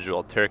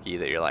individual turkey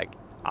that you're like,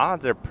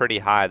 odds are pretty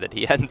high that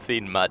he hadn't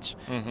seen much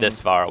this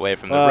far away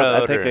from the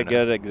road. I think a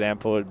good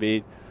example would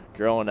be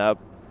growing up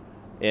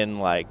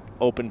in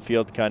open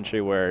field country,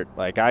 where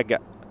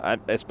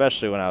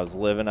especially when I was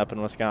living up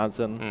in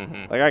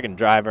Wisconsin, I can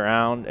drive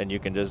around and you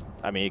can just,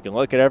 you can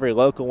look at every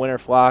local winter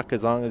flock,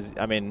 as long as,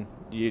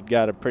 you've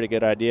got a pretty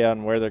good idea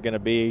on where they're going to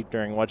be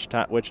during which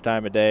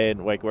time of day,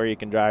 and where you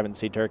can drive and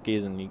see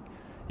turkeys, and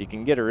you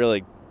can get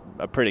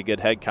a pretty good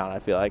head count, I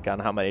feel like, on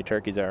how many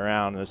turkeys are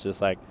around. And it's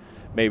just like,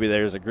 maybe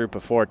there's a group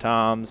of 4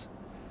 toms.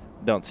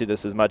 Don't see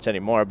this as much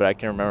anymore, but I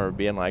can remember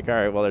being like, all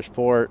right, well, there's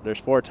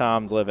four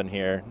toms living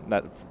here,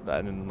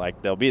 and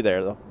they'll be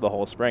there the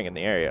whole spring in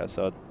the area.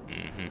 So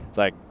it's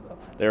like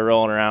they're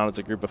rolling around as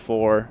a group of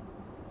 4,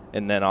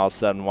 and then all of a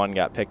sudden one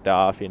got picked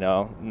off.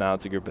 Now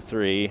it's a group of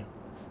 3,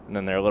 and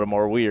then they're a little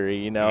more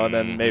weary. And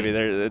then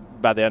maybe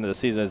by the end of the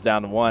season it's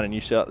down to 1, and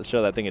you show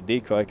that thing a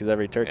decoy, because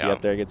every turkey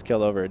up there gets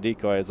killed over a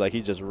decoy. It's like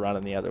he's just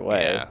running the other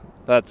way. Yeah.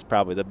 That's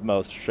probably the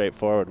most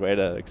straightforward way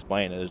to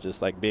explain it, is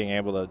just being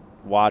able to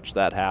watch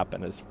that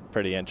happen is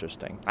pretty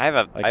interesting.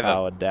 How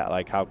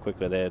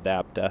quickly they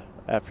adapt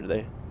after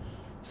they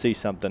see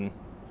something.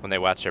 When they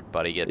watch their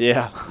buddy get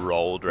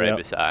rolled right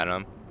beside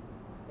them.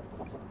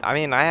 I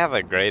have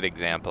a great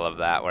example of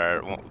that,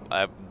 where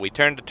we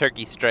turned a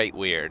turkey straight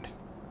weird.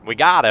 We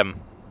got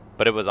him,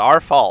 but it was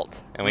our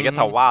fault, and we get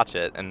to watch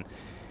it. And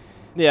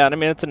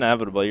it's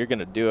inevitable. You're going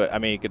to do it. I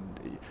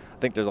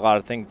think there's a lot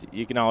of things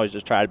you can always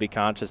just try to be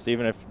conscious,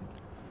 even if,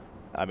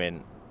 I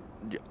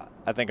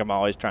think I'm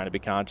always trying to be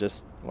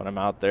conscious when I'm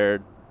out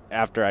there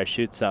after I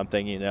shoot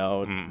something,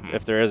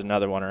 if there is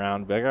another one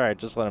around, be like, all right,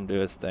 just let him do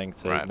his thing,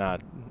 so he's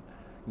not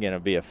going to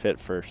be a fit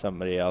for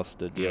somebody else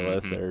to deal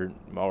with,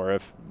 or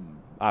if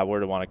I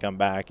were to want to come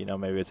back,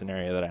 maybe it's an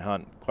area that I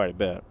hunt quite a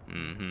bit.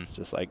 Mm-hmm. It's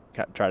just like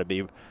try to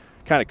be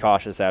kind of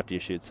cautious after you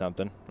shoot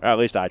something. Or at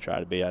least I try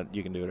to be.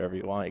 You can do whatever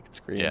you want. You can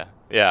scream.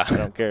 Yeah. I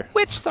don't care.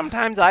 Which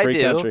sometimes I Free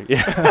do. Country.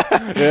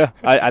 Yeah. Yeah.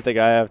 I think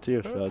I have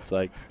too. So it's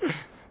like,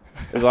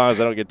 as long as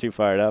I don't get too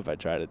fired up, I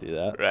try to do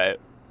that. Right.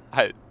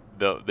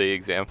 The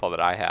example that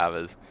I have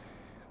is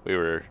we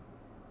were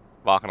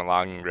walking a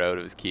logging road.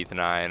 It was Keith and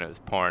I, and it was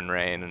pouring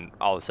rain, and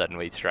all of a sudden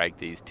we strike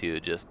these two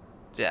just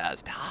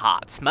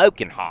hot,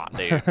 smoking hot,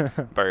 dude,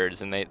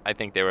 birds. And I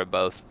think they were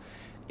both,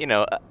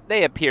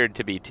 they appeared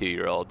to be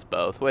 2-year-olds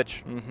both,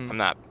 which I'm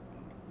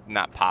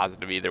not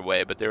positive either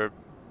way, but they were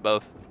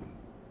both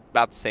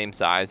about the same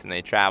size, and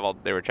they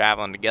were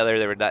traveling together.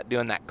 They were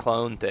doing that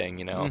clone thing,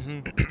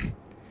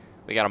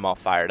 We got them all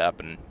fired up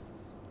and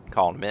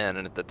called them in,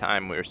 and at the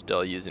time we were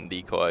still using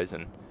decoys,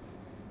 and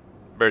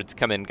birds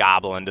come in,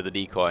 gobble into the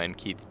decoy, and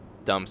Keith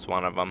dumps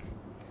one of them.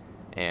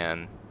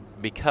 And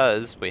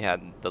because we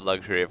had the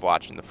luxury of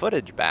watching the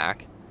footage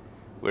back,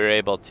 we were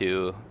able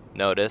to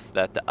notice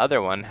that the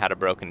other one had a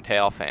broken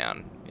tail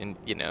fan. And,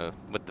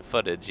 with the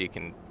footage, you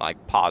can,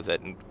 pause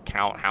it and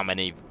count how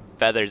many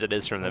feathers it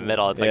is from the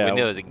middle. It's like we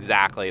knew it was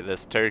exactly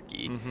this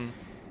turkey.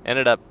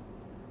 Ended up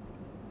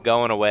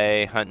going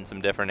away, hunting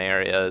some different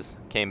areas,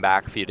 came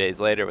back a few days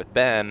later with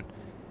Ben,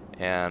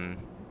 and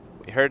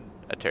we heard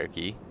a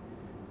turkey,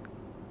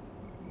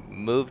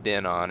 moved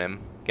in on him,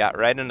 got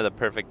right into the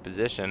perfect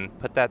position,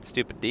 put that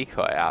stupid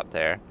decoy out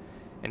there,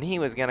 and he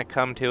was going to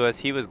come to us.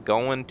 He was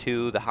going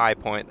to the high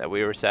point that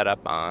we were set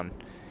up on.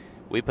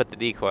 We put the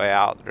decoy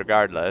out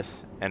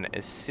regardless, and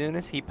as soon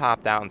as he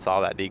popped out and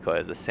saw that decoy, it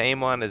was the same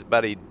one his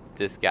buddy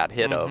just got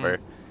hit over,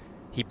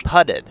 he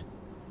putted.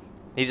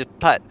 He just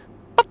putt.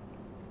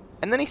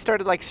 And then he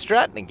started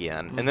strutting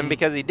again. And then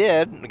because he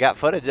did, we got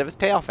footage of his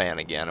tail fan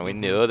again, and we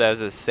knew that was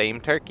the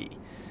same turkey.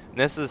 And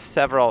this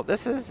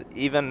is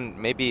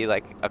even maybe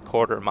a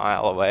quarter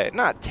mile away.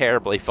 Not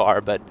terribly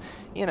far, but,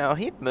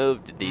 he'd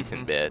moved a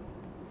decent bit.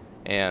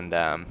 And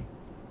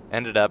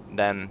ended up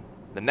then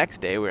the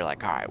next day we were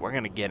like, all right, we're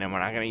going to get him.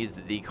 We're not going to use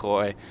the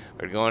decoy.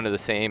 We're going to the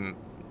same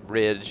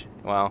ridge.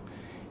 Well,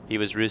 he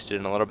was roosted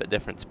in a little bit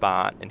different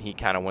spot, and he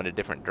kind of went a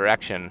different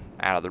direction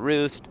out of the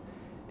roost.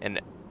 And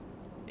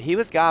he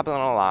was gobbling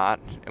a lot,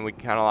 and we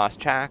kind of lost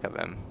track of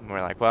him. And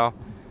we're like, well,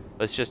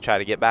 let's just try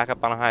to get back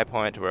up on a high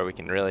point to where we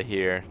can really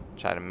hear,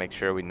 try to make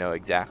sure we know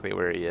exactly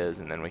where he is,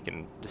 and then we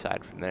can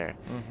decide from there.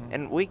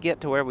 And we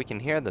get to where we can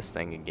hear this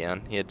thing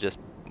again. He had just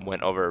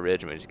went over a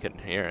ridge, and we just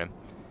couldn't hear him.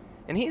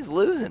 And he's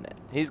losing it.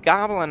 He's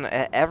gobbling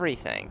at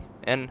everything.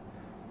 And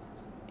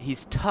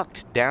he's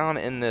tucked down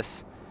in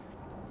this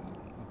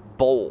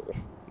bowl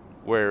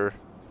where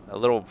a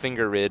little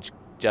finger ridge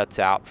juts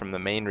out from the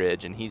main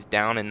ridge, and he's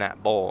down in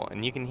that bowl,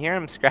 and you can hear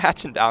him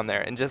scratching down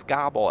there and just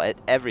gobble at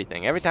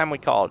everything every time we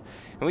called.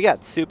 And we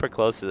got super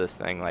close to this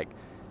thing,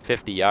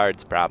 50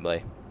 yards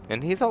probably,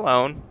 and he's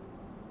alone,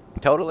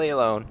 totally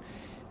alone,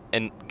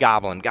 and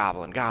gobbling.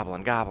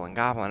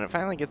 And it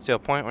finally gets to a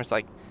point where it's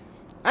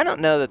I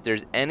don't know that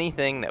there's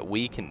anything that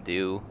we can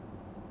do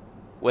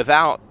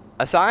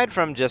aside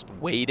from just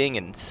waiting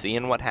and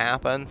seeing what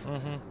happens.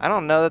 I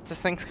don't know that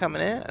this thing's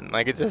coming in.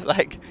 It's just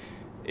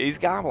he's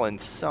gobbling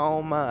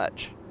so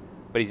much,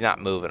 but he's not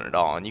moving at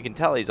all. And you can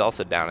tell he's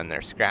also down in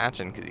there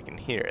scratching because you can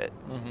hear it.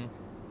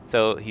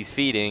 So he's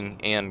feeding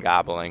and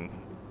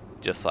gobbling,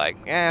 just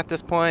at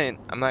this point,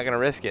 I'm not going to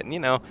risk it.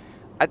 And,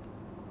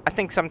 I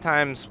think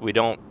sometimes we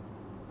don't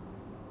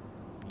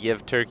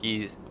give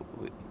turkeys,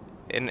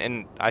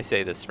 and I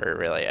say this for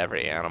really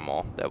every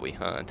animal that we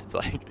hunt. It's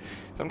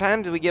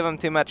sometimes we give them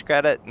too much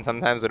credit, and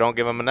sometimes we don't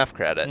give them enough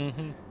credit.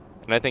 And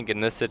I think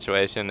in this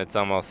situation, it's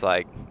almost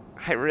I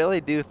really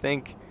do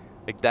think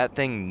that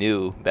thing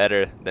knew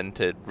better than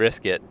to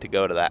risk it to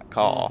go to that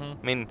call.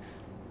 I mean,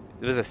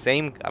 it was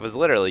I was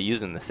literally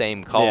using the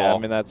same call. Yeah, I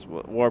mean, that's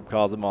what Warp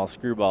calls them all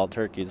screwball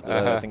turkeys,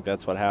 but I think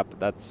that's what happened.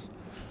 That's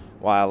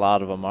why a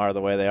lot of them are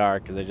the way they are,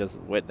 because they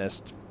just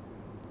witnessed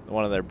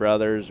one of their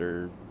brothers,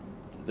 or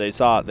they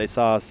saw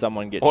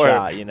someone get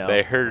shot,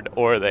 They heard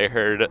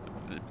the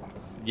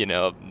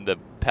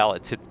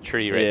pellets hit the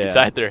tree right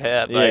beside their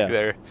head.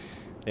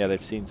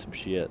 They've seen some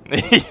shit.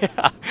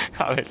 Yeah,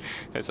 I mean,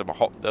 those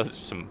are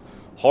some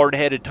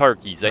hard-headed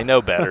turkeys. They know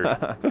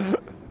better.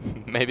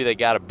 Maybe they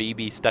got a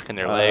BB stuck in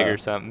their leg or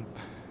something.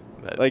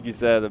 But like you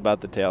said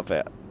about the tail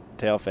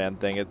fan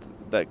thing, it's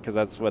because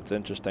that's what's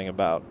interesting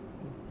about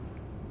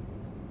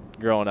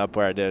growing up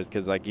where I did,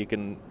 because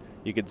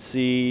you could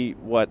see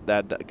what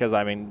that, because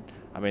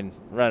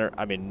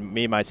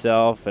me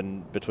myself,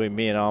 and between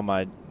me and all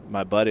my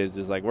buddies,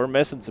 is we're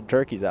missing some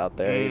turkeys out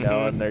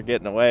there, and they're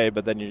getting away,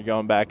 but then you're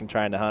going back and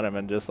trying to hunt them,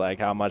 and just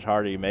how much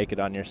harder you make it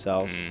on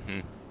yourselves,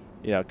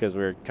 because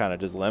we're kind of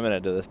just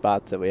limited to the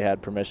spots that we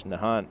had permission to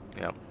hunt.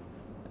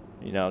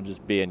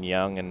 Just being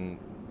young and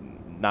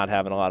not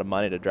having a lot of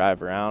money to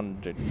drive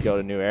around to go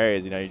to new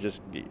areas,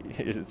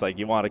 it's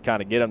you want to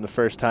kind of get them the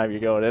first time you're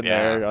going in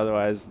there,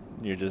 otherwise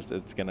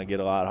it's going to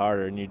get a lot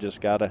harder, and you just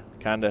got to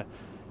kind of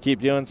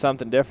keep doing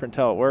something different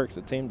until it works,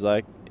 it seems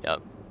like.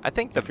 Yep. I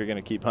think if you're going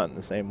to keep hunting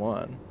the same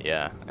one.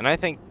 Yeah, and I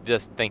think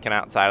just thinking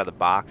outside of the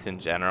box in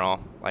general,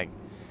 like,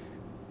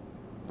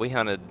 we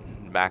hunted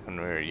back when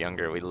we were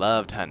younger. We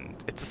loved hunting.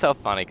 It's so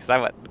funny because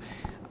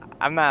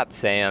I'm not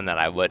saying that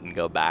I wouldn't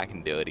go back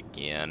and do it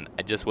again.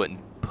 I just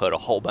wouldn't put a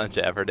whole bunch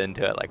of effort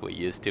into it like we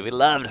used to. We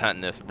loved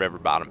hunting this river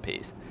bottom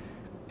piece.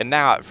 And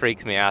now it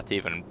freaks me out to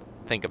even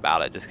think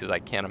about it just because I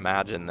can't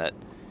imagine,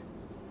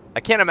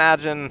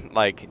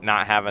 like,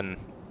 not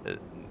having,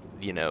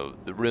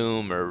 the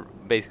room or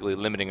basically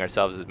limiting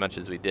ourselves as much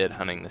as we did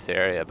hunting this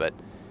area. But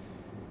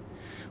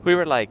we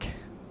were like,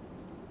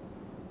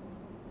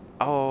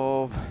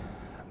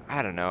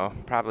 I don't know,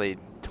 probably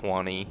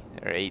 20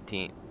 or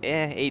 18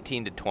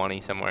 to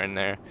 20, somewhere in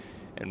there.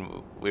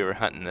 And we were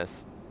hunting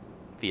this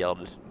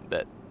field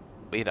that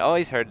we had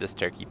always heard this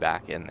turkey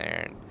back in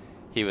there. And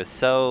he was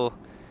so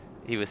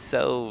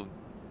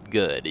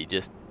good. He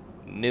just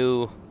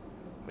knew,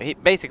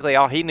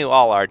 he knew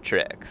all our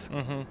tricks.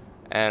 Mm-hmm.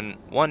 And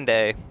one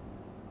day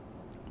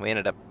we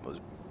ended up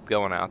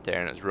going out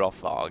there, and it was real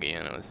foggy,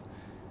 and it was,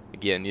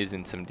 again,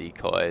 using some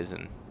decoys,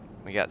 and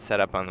we got set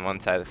up on the one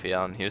side of the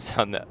field, and he was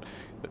on the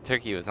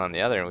turkey was on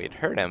the other, and we'd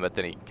heard him, but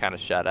then he kind of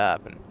shut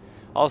up, and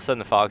all of a sudden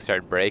the fog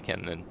started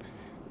breaking, and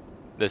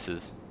this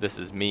is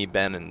me,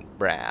 Ben, and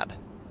Brad.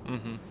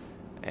 Mm-hmm.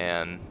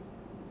 And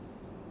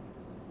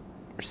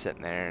we're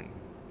sitting there, and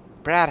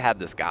Brad had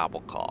this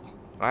gobble call.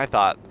 And I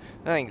thought,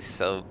 that thing's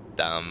so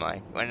dumb,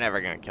 like, we're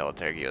never going to kill a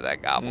turkey with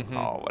that gobble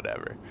call,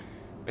 whatever.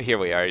 But here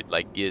we are,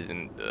 like,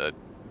 using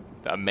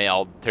a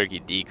male turkey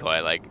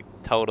decoy, like,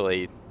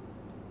 totally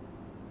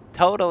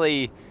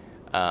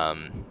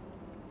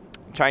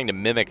trying to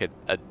mimic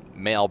a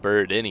male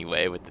bird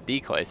anyway with the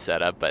decoy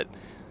setup. But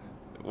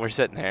we're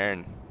sitting there,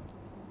 and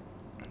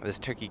this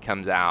turkey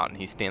comes out, and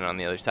he's standing on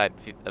the other side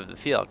of the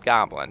field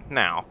gobbling.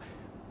 Now,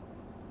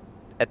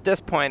 at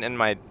this point in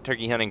my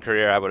turkey hunting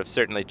career, I would have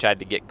certainly tried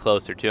to get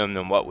closer to him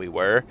than what we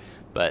were,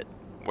 but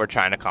we're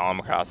trying to call him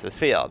across this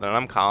field. And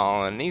I'm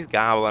calling, and he's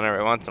gobbling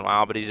every once in a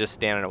while, but he's just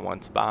standing in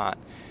one spot.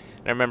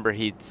 And I remember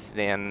he'd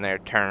stand there,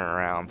 turning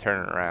around,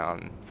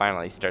 and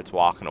finally he starts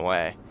walking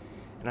away.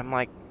 And I'm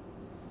like,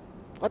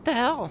 what the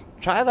hell?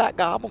 Try that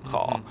gobble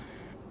call.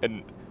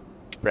 And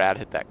Brad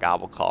hit that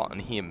gobble call,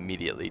 and he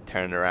immediately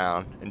turned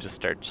around and just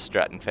started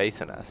strutting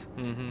facing us.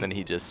 And then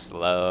he just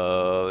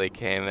slowly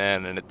came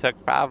in, and it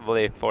took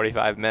probably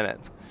 45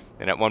 minutes.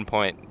 And at one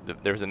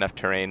point, there was enough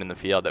terrain in the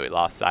field that we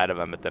lost sight of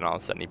him, but then all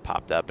of a sudden he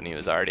popped up, and he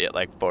was already at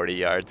like 40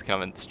 yards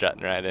coming,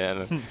 strutting right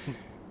in.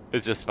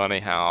 It's just funny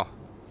how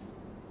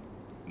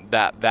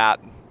that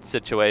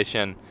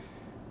situation,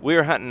 we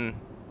were hunting.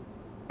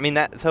 I mean,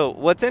 so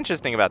what's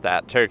interesting about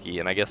that turkey,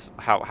 and I guess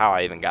how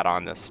I even got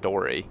on this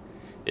story,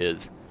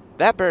 is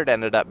that bird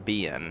ended up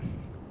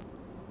being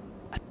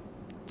a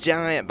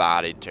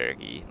giant-bodied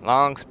turkey,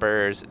 long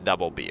spurs,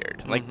 double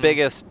beard, like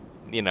biggest,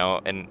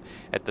 and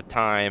at the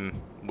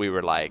time we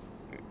were like,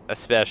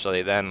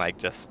 especially then, like,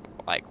 just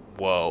like,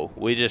 whoa,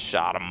 we just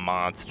shot a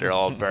monster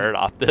old bird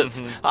off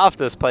this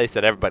place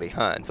that everybody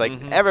hunts. Like,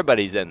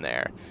 everybody's in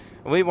there.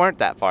 And we weren't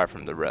that far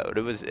from the road.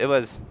 It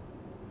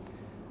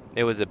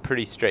was a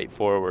pretty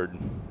straightforward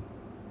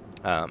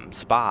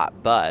spot,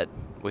 but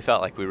we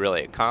felt like we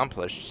really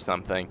accomplished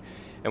something.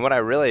 And what I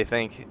really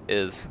think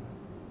is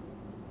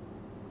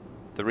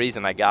the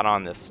reason I got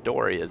on this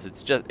story is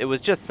it was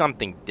just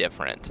something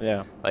different.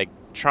 Yeah. Like,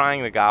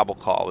 trying the gobble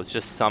call was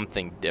just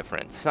something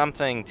different,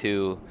 something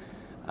to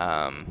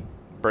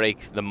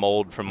break the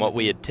mold from what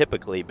we had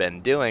typically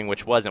been doing,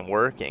 which wasn't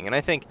working. And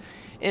I think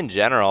in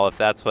general, if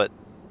that's what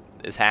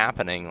is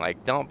happening,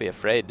 like, don't be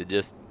afraid to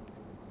just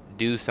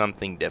do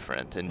something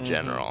different in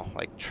general.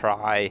 Like,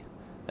 try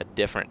a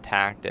different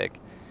tactic,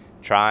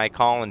 try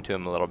calling to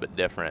him a little bit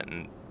different.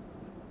 And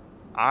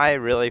I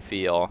really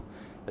feel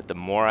that the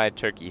more I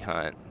turkey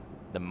hunt,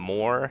 the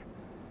more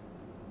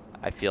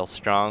I feel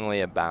strongly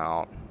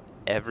about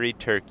every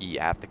turkey you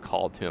have to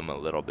call to him a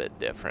little bit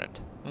different.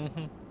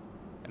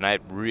 And I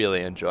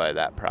really enjoy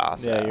that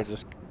process. Yeah, you're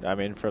just,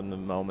 from the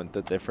moment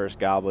that they first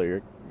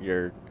gobble,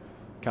 you're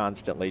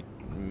constantly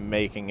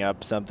making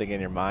up something in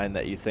your mind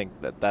that you think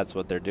that's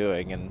what they're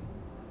doing. And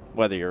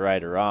whether you're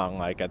right or wrong,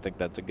 like, I think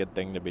that's a good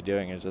thing to be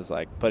doing, is just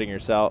like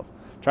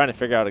trying to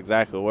figure out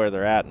exactly where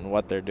they're at and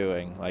what they're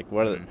doing. Like,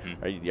 what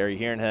are you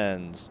hearing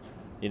hens?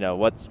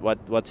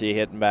 What's he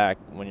hitting back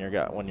when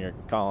you're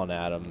calling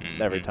at him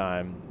every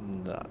time?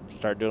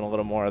 Start doing a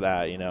little more of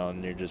that,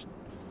 and you're just,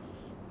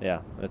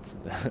 yeah.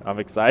 I'm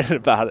excited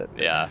about it.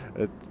 Yeah.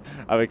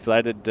 I'm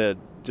excited to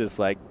just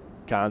like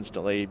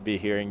constantly be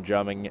hearing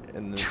drumming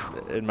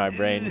in my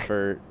brain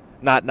for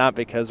not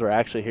because we're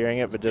actually hearing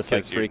it, but just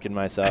because, like, freaking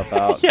myself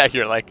out. Yeah,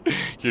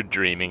 you're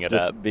dreaming it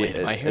up. Wait,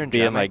 am I hearing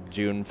being like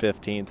June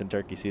 15th and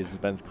turkey season's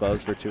been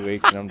closed for 2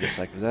 weeks, and I'm just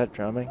like, was that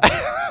drumming?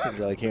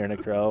 Like hearing a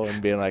crow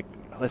and being like,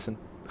 listen.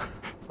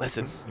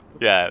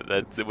 Yeah,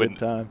 that's a good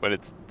time. When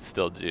it's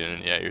still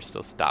June. Yeah, you're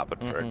still stopping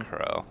for a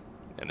crow,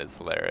 and it's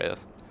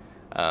hilarious.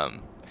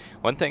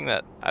 One thing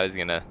that I was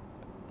gonna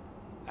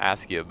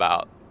ask you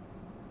about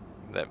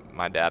that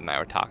my dad and I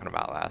were talking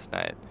about last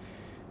night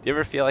you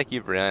ever feel like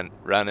you've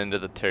run into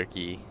the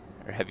turkey,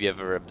 or have you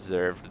ever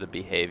observed the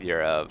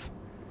behavior of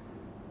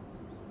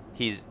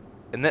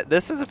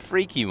this is a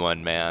freaky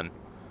one, man.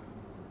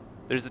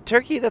 There's a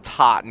turkey that's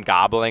hot and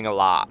gobbling a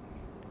lot,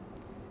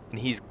 and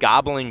he's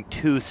gobbling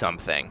to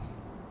something,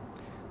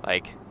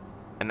 like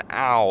an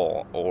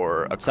owl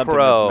or a something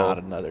crow. That's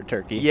not another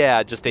turkey.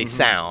 Yeah, just a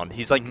sound.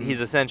 He's like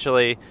he's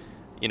essentially,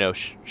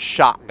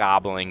 shot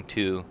gobbling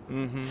to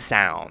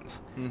sounds.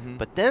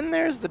 But then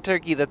there's the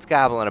turkey that's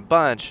gobbling a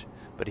bunch,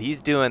 but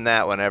he's doing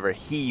that whenever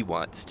he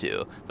wants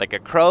to. Like a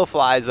crow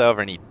flies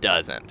over and he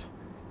doesn't,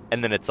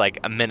 and then it's like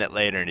a minute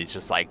later and he's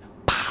just like,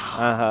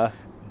 pow.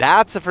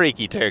 That's a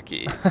freaky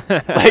turkey.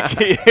 Like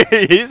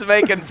he's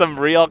making some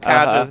real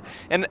conscious.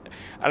 And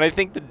I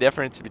think the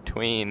difference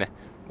between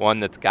one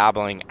that's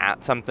gobbling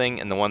at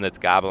something and the one that's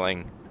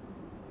gobbling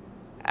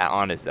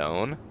on his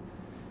own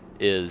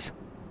is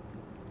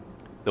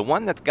the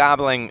one that's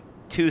gobbling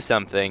to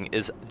something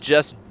is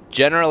just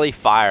generally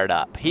fired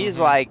up. He's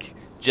like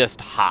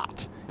just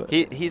hot.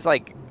 He's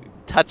like,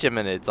 touch him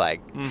and it's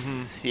like,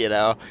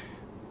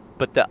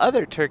 But the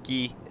other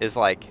turkey is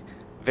like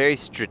very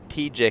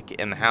strategic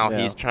in how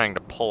he's trying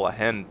to pull a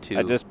hen to.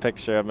 I just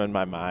picture him in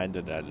my mind,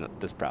 and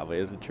this probably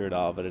isn't true at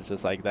all, but it's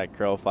just like that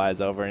crow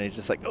flies over and he's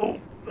just like,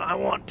 oh, I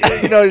want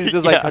to. He's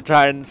just like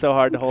trying so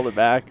hard to hold it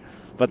back.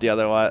 But the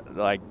other one,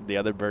 like the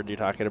other bird you're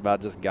talking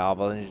about, just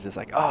gobble, and he's just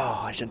like,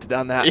 oh, I shouldn't have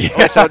done that.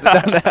 I shouldn't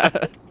have done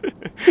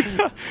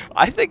that.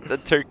 I think the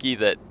turkey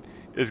that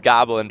is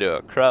gobbling to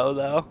a crow,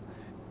 though,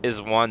 is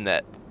one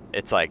that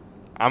it's like,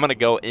 I'm going to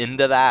go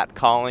into that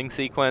calling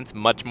sequence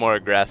much more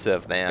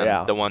aggressive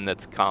than the one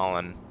that's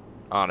calling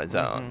on his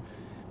own.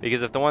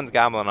 Because if the one's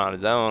gobbling on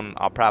his own,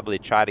 I'll probably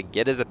try to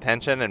get his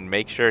attention and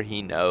make sure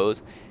he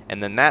knows.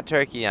 And then that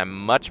turkey, I'm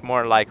much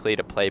more likely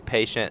to play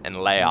patient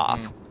and lay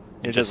off.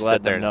 You just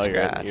let them know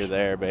you're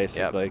there,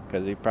 basically,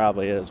 because he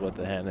probably is with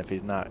the hen. If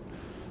he's not,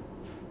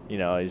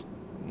 he's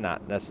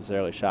not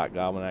necessarily shot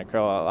gobbling that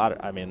crow. A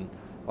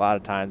lot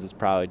of times it's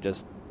probably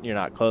just you're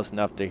not close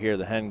enough to hear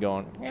the hen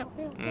going,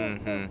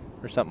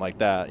 or something like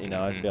that.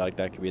 I feel like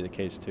that could be the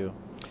case too.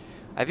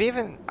 I've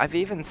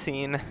even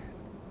seen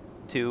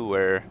too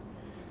where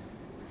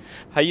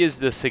I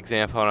used this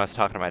example when I was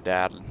talking to my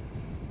dad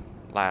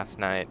last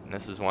night, and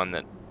this is one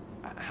that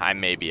I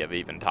maybe have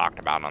even talked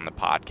about on the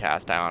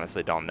podcast. I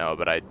honestly don't know,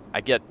 but I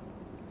get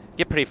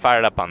pretty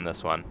fired up on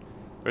this one.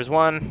 There's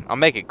one, I'll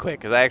make it quick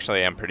because I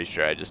actually am pretty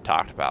sure I just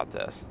talked about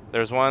this.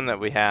 There's one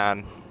that we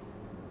had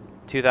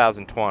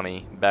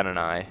 2020, Ben and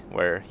I,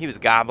 where he was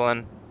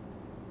gobbling,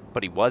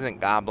 but he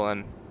wasn't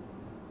gobbling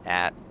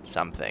at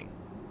something.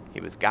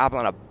 He was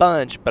gobbling a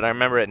bunch, but I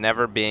remember it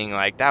never being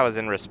like that was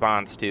in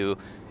response to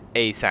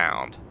a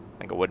sound,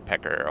 like a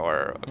woodpecker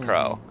or a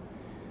crow.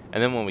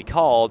 And then when we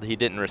called, he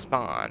didn't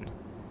respond.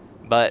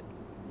 But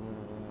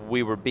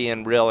we were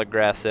being real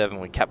aggressive, and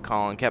we kept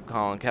calling,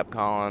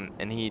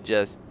 and he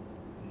just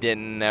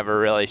didn't never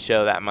really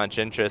show that much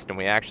interest, and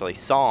we actually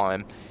saw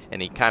him,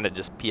 and he kind of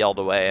just peeled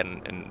away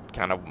and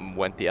kind of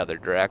went the other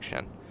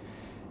direction.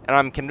 And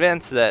I'm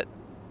convinced that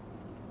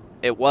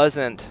it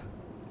wasn't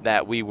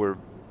that we were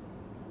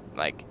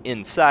like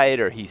in sight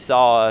or he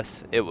saw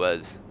us. It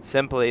was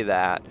simply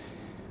that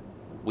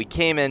we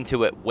came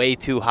into it way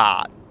too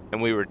hot,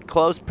 and we were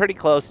pretty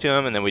close to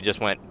him, and then we just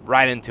went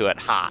right into it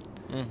hot.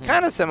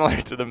 Kind of similar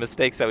to the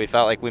mistakes that we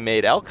felt like we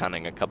made elk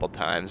hunting a couple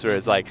times, where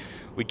it's like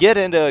we get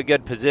into a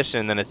good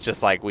position, then it's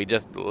just like we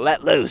just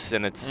let loose,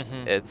 and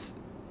it's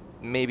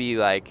maybe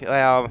like,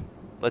 well,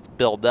 let's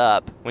build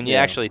up. When you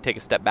actually take a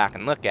step back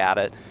and look at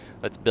it,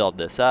 let's build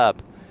this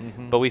up.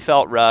 But we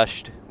felt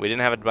rushed. We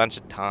didn't have a bunch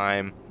of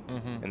time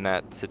in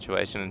that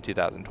situation in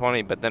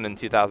 2020. But then in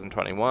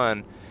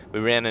 2021, we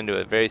ran into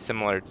a very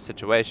similar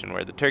situation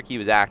where the turkey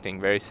was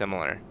acting very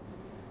similar.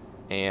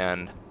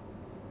 And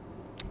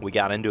we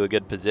got into a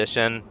good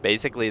position,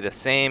 basically the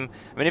same.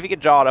 I mean, if you could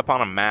draw it up on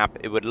a map,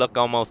 it would look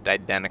almost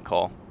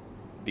identical,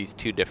 these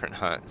two different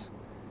hunts.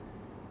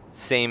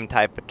 Same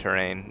type of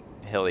terrain,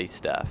 hilly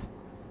stuff.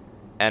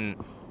 And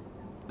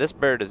this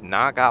bird is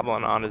not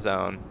gobbling on his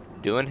own,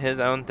 doing his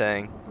own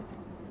thing,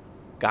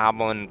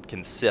 gobbling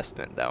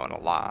consistent, though, and a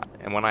lot.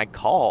 And when I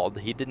called,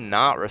 he did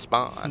not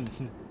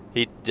respond.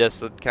 He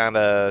just kind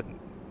of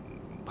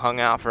hung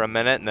out for a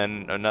minute, and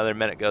then another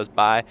minute goes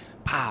by,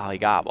 pow, he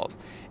gobbles.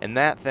 And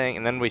that thing,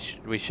 and then we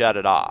shut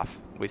it off.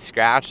 We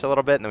scratched a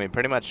little bit, and then we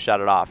pretty much shut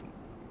it off,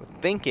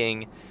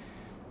 thinking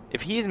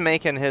if he's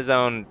making his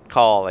own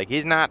call, like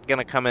he's not going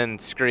to come in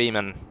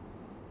screaming.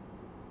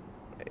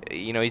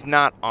 He's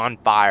not on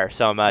fire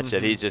so much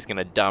that he's just going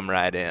to dumb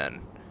right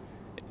in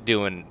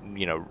doing,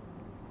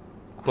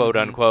 quote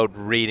unquote,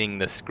 reading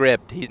the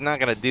script. He's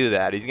not going to do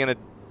that. He's going to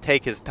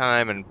take his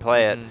time and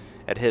play it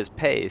at his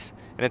pace.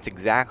 And it's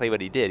exactly what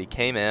he did. He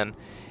came in,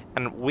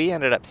 and we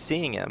ended up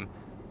seeing him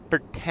for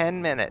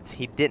 10 minutes.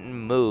 He didn't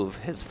move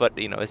his foot.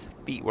 His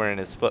feet were in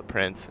his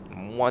footprints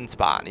in one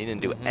spot. He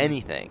didn't do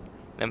anything.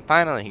 And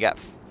finally, he got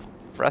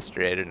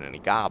frustrated, and he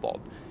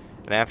gobbled.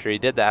 And after he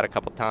did that a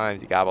couple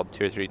times, he gobbled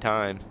 2 or 3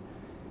 times.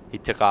 he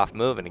took off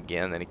moving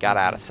again. Then he got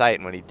out of sight,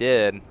 and when he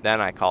did,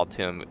 then I called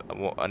to him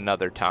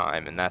another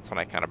time, and that's when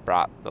I kind of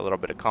brought a little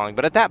bit of calling.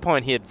 But at that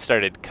point, he had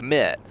started to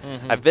commit.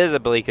 I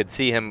visibly could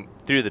see him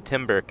through the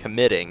timber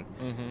committing,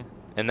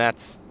 and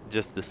that's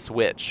just the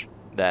switch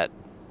that.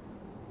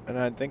 And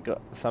I think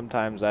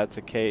sometimes that's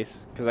the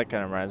case, because that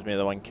kind of reminds me of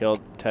the one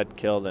Ted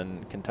killed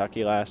in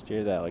Kentucky last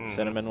year, that like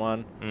cinnamon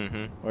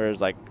one.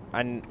 Whereas like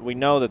we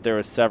know that there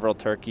was several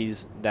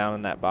turkeys down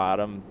in that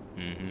bottom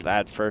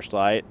that first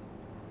light,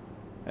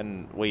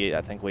 and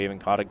I think we even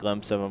caught a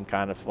glimpse of them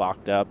kind of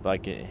flocked up,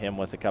 like him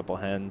with a couple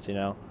hens, you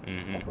know.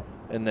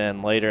 And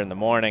then later in the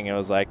morning, it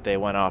was like they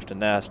went off to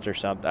nest or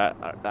something.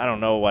 I don't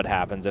know what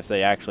happens if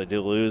they actually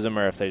do lose them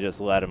or if they just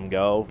let them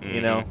go,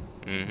 you know.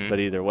 But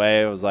either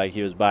way, it was like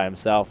he was by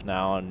himself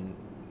now, and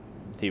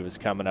he was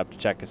coming up to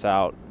check us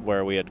out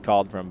where we had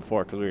called from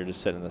before, because we were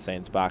just sitting in the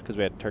same spot because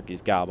we had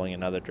turkeys gobbling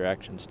in other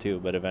directions too.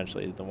 But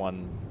eventually the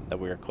one that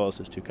we were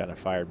closest to kind of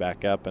fired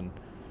back up, and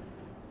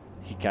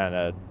he kind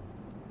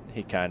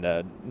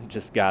of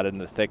just got in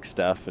the thick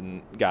stuff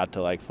and got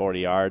to like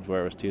 40 yards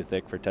where it was too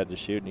thick for Ted to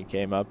shoot, and he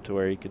came up to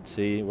where he could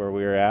see where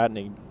we were at,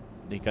 and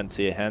he couldn't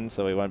see a hen,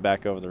 so he went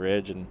back over the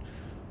ridge, and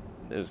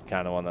it was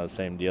kind of one of those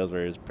same deals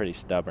where he was pretty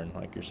stubborn,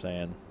 like you're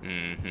saying.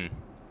 And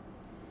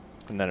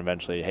then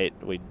eventually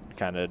we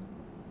kind of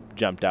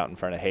jumped out in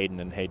front of Hayden,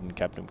 and Hayden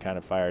kept him kind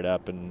of fired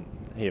up, and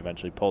he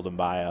eventually pulled him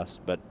by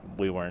us, but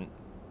we weren't,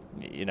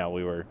 you know,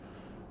 we were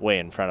way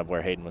in front of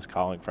where Hayden was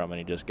calling from, and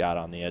he just got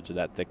on the edge of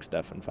that thick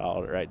stuff and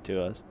followed it right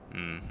to us.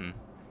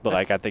 But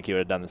like I think he would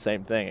have done the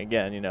same thing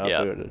again, you know,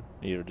 if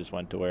he would have just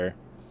went to where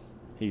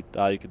he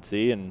thought he could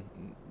see, and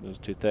it was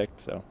too thick.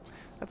 So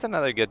that's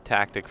another good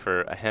tactic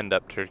for a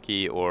henned-up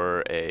turkey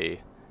or a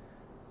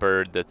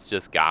bird that's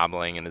just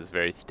gobbling and is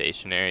very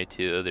stationary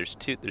too. There's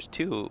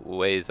two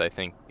ways I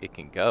think it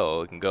can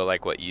go. It can go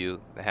like what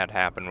you had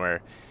happen,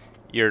 where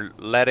you're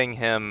letting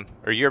him,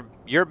 or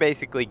you're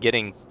basically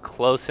getting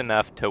close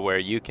enough to where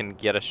you can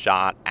get a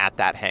shot at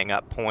that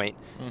hang-up point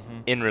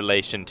in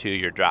relation to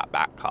your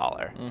drop-back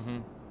collar.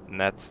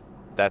 And that's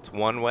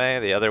one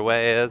way. The other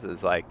way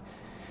is like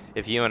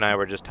if you and I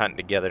were just hunting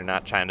together,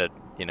 not trying to,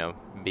 you know,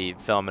 be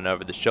filming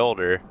over the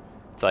shoulder.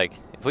 It's like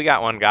if we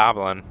got one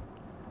gobbling,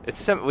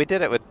 we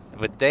did it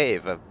with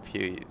Dave a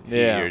few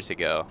years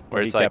ago,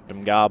 where it's like kept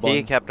him gobbling.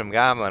 He kept him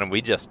gobbling, and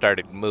we just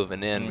started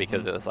moving in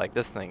because it was like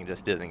this thing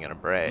just isn't gonna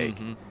break.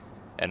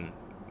 And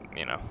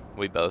you know,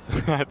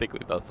 I think we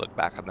both look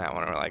back on that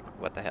one and we're like,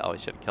 what the hell? We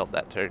should have killed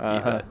that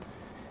turkey.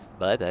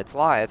 But that's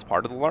it's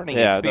part of the learning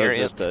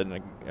experience. That was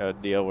just a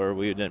deal where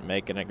we didn't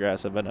make an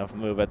aggressive enough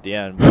move at the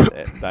end.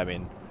 But I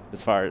mean,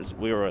 as far as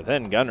we were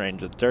within gun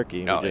range of the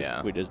turkey,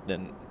 we just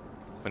didn't.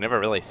 We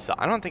never really saw.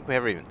 I don't think we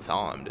ever even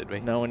saw him, did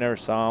we? No, we never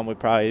saw him. We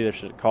probably either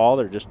should have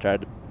called or just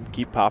tried to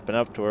keep popping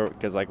up to where,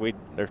 because like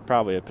there's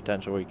probably a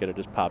potential we could have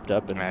just popped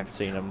up and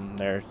seen him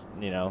there.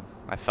 You know,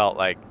 I felt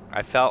like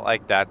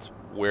that's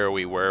where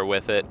we were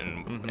with it,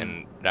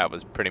 and that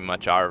was pretty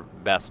much our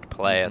best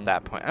play at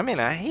that point. I mean,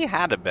 he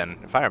had to have been,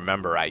 if I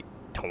remember right,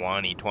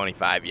 20,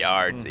 25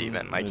 yards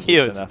even. Like he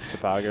was enough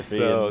topography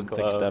so and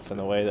close. Thick stuff in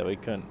the way that we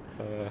could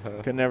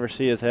never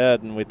see his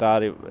head, and we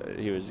thought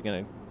he was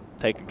going to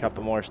take a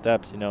couple more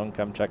steps, you know, and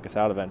come check us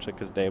out eventually,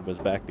 because Dave was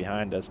back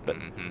behind us. But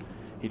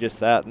he just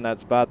sat in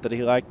that spot that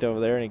he liked over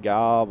there, and he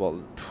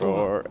gobbled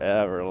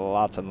forever,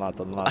 lots and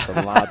lots and lots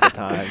and lots of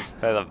times.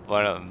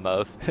 One of the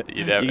most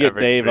you'd ever You get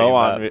Dave O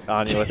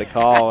on you with a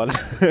call, and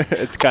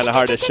it's kind of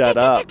hard to shut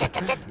up.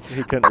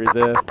 He couldn't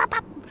resist.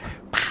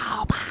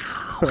 Pow,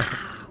 pow, pow.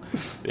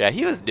 Yeah,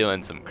 he was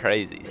doing some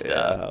crazy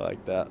stuff. Yeah, I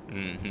like that.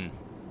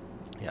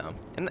 Yeah,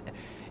 and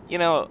you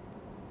know,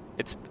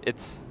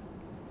 it's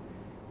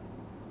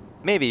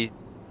maybe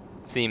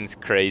seems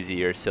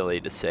crazy or silly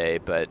to say,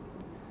 but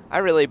I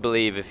really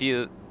believe if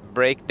you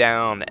break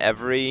down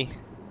every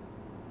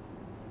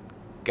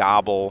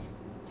gobble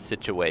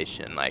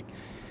situation, like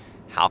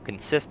how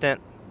consistent,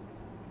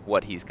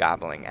 what he's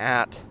gobbling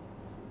at,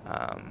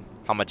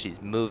 how much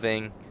he's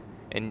moving,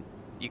 and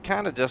you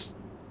kind of just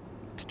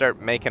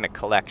start making a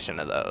collection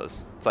of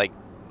those. It's like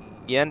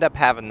you end up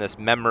having this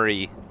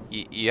memory.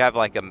 You have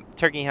like a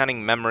turkey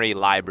hunting memory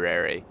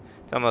library.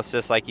 It's almost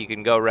just like you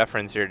can go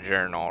reference your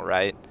journal,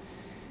 right?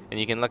 And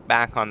you can look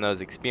back on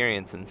those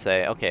experiences and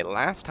say, okay,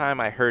 last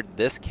time I heard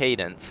this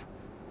cadence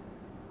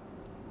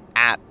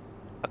at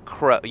a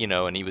crow, you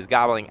know, and he was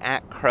gobbling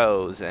at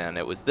crows, and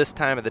it was this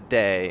time of the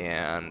day,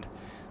 and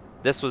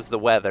this was the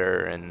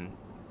weather, and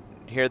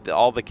here are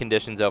all the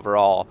conditions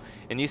overall.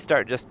 And you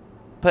start just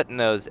putting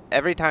those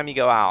every time you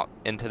go out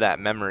into that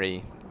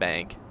memory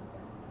bank.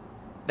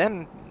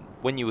 Then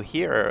when you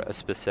hear a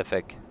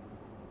specific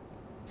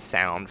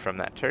sound from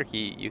that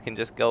turkey, you can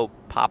just go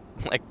pop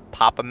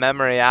a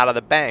memory out of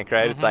the bank,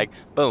 right? It's like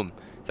boom.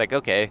 It's like,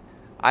 okay,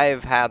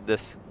 I've had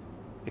this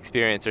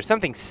experience or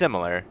something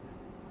similar,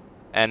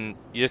 and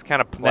you just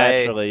kind of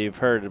play. Naturally, you've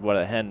heard what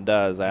a hen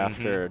does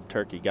after a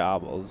turkey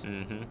gobbles.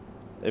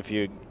 If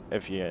you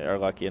are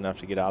lucky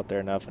enough to get out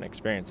there enough and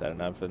experience that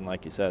enough, and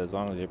like you said, as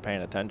long as you're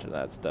paying attention to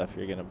that stuff,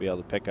 you're going to be able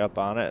to pick up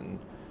on it and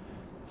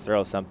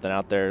throw something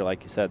out there,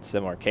 like you said,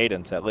 similar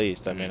cadence at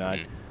least. I mean,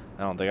 I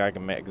don't think I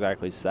can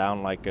exactly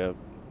sound like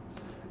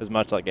as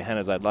much like a hen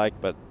as I'd like,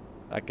 but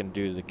I can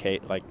do the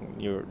like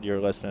you were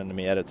listening to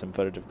me edit some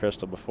footage of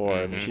Crystal before.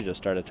 I mean, she just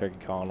started turkey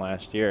calling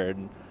last year,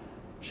 and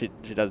she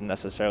doesn't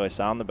necessarily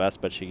sound the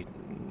best, but she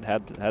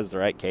has the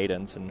right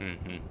cadence,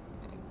 and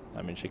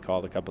I mean, she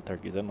called a couple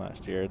turkeys in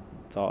last year.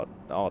 It's all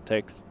it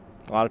takes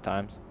a lot of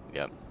times.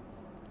 Yep.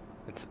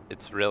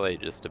 It's really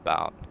just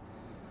about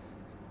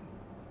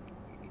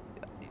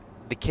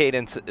the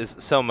cadence is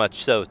so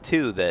much so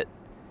too that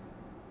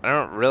I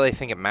don't really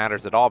think it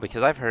matters at all,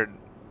 because I've heard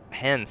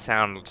hens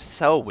sound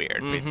so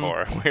weird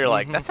before. We're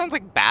like, that sounds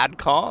like bad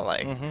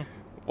calling.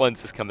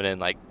 One's just coming in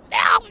like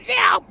meow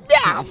meow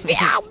meow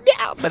meow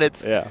meow, but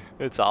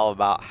it's all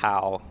about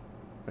how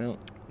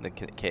the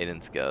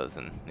cadence goes,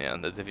 and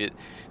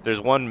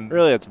there's one.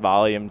 Really, it's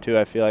volume too.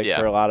 I feel like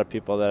for a lot of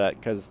people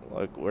because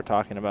like we're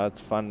talking about, it's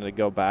fun to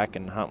go back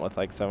and hunt with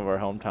like some of our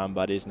hometown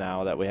buddies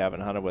now that we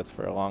haven't hunted with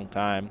for a long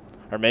time,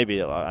 or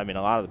maybe I mean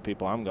a lot of the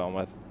people I'm going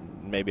with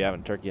maybe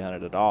haven't turkey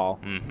hunted at all,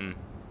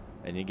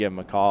 and you give them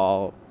a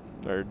call,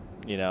 or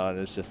and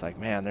it's just like,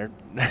 man,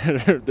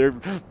 they're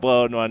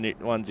blowing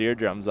one's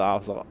eardrums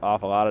off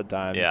a lot of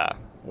times. Yeah.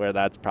 Where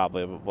that's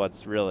probably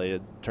what's really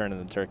turning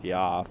the turkey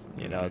off.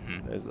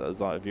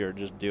 As long if you're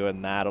just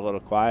doing that a little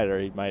quieter,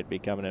 he might be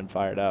coming in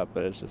fired up.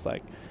 But it's just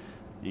like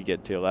you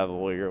get to a level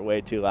where you're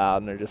way too loud,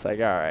 and they're just like,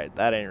 all right,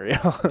 that ain't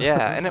real.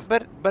 Yeah,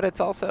 but it's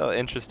also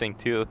interesting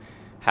too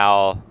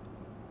how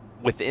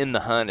within the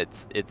hunt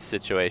it's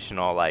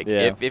situational. Like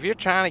if you're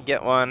trying to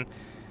get one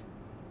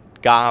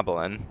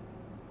gobbling,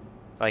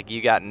 like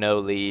you got no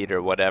lead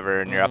or whatever,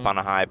 and you're up on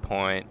a high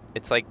point,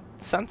 it's like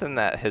something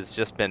that has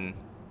just been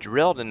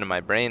drilled into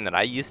my brain that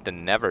I used to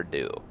never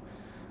do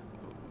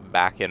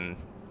back in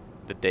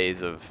the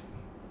days of,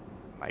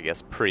 I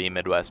guess,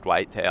 pre-Midwest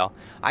whitetail.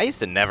 I used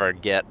to never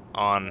get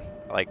on,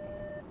 like,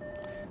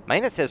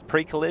 mine it says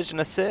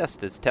pre-collision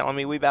assist. It's telling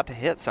me we about to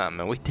hit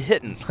something, and we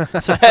didn't.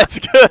 So that's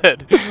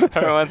good.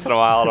 Every once in a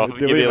while, it'll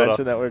did we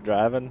mention that we're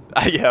driving?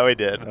 Yeah, we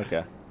did.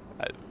 Okay.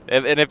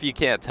 And if you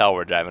can't tell,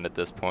 we're driving at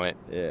this point.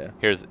 Yeah.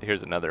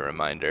 Here's another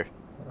reminder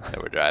that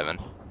we're driving.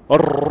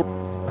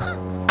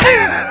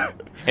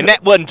 And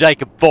that wasn't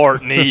Jacob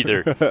Fortin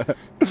either.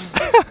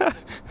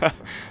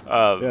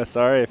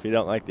 Sorry if you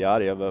don't like the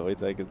audio, but we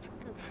think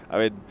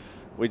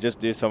we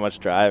just do so much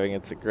driving.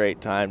 It's a great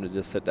time to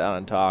just sit down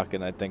and talk,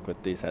 and I think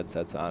with these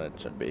headsets on, it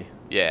should be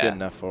good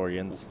enough for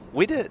you.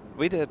 We did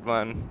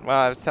one. Well,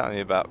 I was telling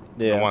you about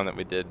the one that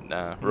we did.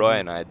 Roy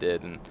and I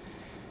did, and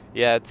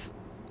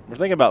we're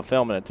thinking about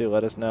filming it too.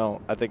 Let us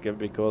know. I think it'd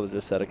be cool to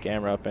just set a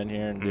camera up in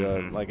here and do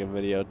a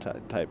video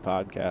type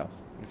podcast.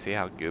 You see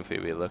how goofy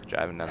we look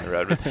driving down the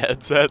road with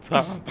headsets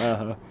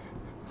on.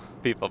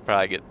 People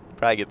probably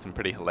get some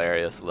pretty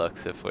hilarious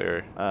looks if we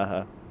were.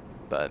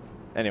 But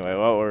anyway,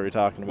 what were we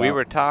talking about? We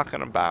were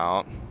talking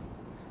about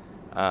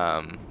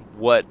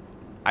what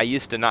I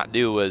used to not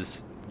do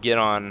was get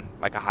on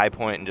like a high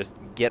point and just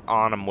get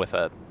on them with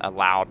a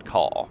loud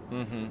call.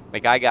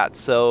 Like I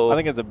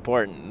think it's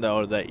important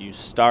though that you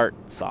start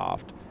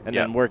soft and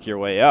then work your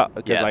way up,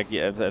 because like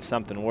if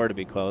something were to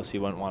be close, you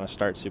wouldn't want to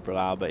start super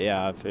loud. But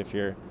if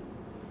you're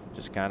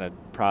just kind of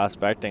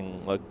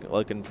prospecting,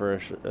 looking for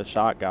a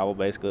shot gobble,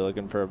 basically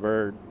looking for a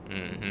bird,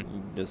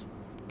 just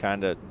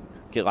kind of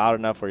get loud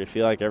enough where you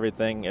feel like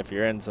everything, if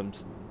you're in some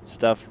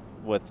stuff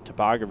with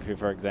topography,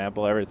 for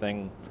example,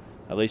 everything,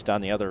 at least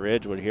on the other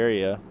ridge, would hear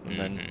you, and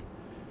then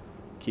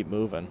keep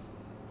moving.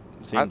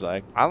 Seems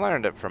like. I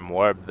learned it from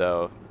Warb,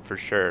 though, for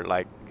sure.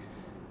 Like,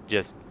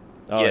 just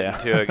getting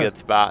to a good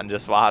spot and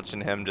just watching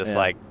him just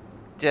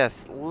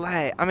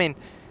lay. I mean,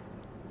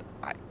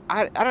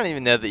 I don't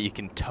even know that you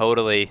can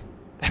totally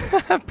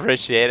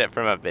appreciate it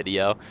from a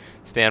video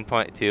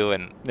standpoint, too.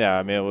 And yeah,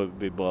 I mean, it would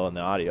be blowing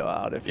the audio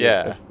out if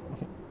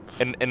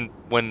and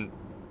when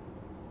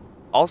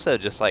also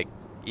just like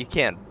you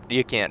can't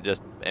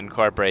just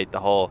incorporate the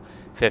whole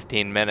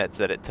 15 minutes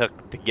that it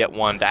took to get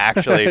one to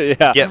actually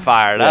get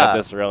fired up.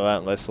 Just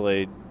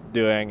relentlessly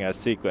doing a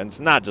sequence,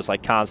 not just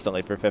like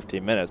constantly for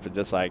 15 minutes, but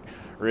just like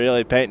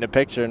really painting a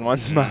picture in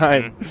one's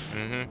mind.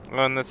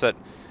 Well, and that's what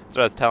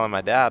I was telling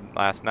my dad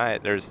last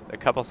night. There's a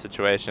couple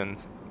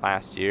situations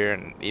last year,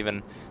 and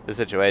even the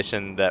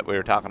situation that we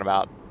were talking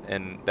about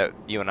and that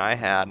you and I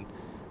had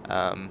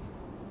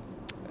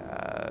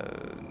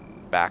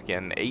back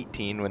in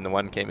 18 when the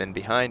one came in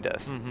behind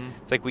us.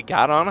 It's like we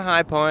got on a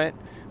high point,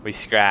 we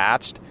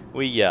scratched,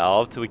 we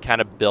yelled, we kind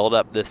of build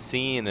up this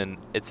scene, and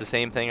it's the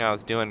same thing I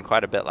was doing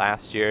quite a bit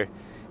last year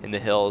in the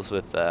hills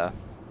with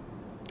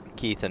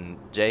Keith and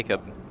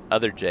Jacob,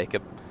 other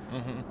Jacob.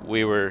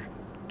 We were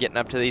getting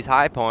up to these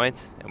high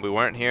points, and we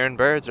weren't hearing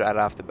birds right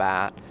off the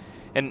bat.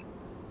 And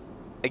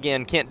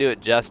again, can't do it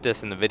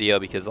justice in the video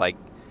because, like,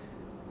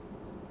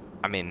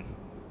 I mean,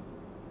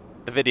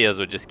 the videos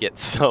would just get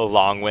so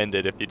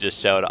long-winded if you just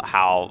showed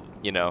how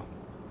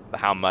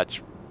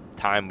much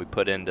time we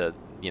put into,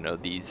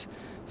 these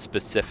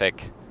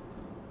specific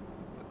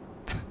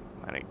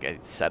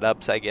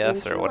setups, I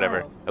guess, or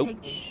whatever.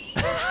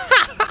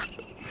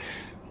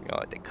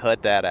 They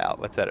cut that out.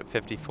 What's that at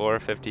 54,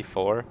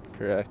 54?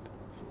 Correct.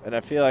 And I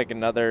feel like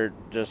another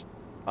just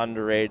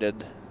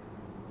underrated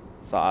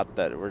thought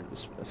that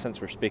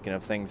since we're speaking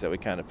of things that we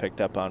kind of picked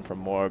up on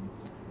from Warb,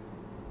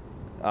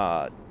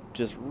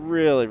 just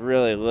really,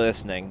 really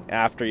listening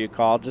after you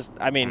call. Just,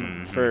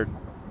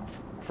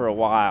 for a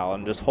while,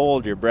 and just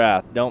hold your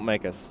breath. Don't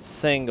make a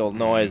single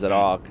noise at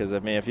all, because,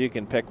 if you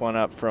can pick one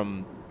up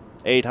from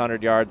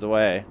 800 yards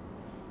away,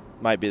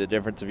 might be the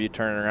difference of you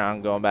turning around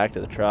and going back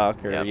to the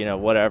truck or,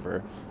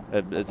 whatever.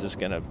 It's just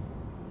going to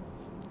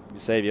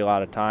save you a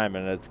lot of time,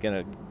 and it's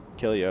going to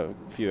kill you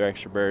a few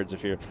extra birds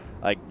if you're,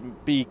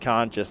 be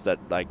conscious that,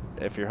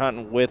 if you're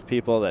hunting with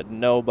people, that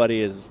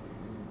nobody is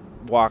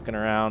walking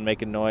around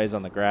making noise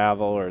on the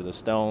gravel or the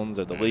stones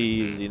or the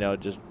leaves,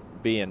 just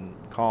being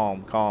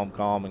calm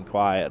and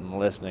quiet and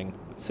listening,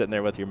 sitting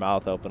there with your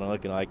mouth open and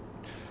looking like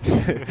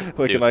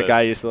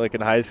I used to look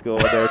in high school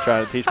when they were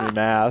trying to teach me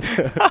math.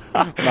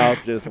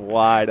 Mouth just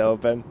wide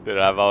open. Dude,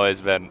 I've always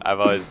been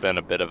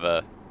a bit of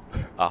a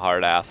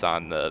hard ass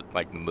on the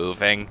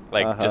moving,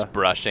 just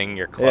brushing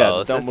your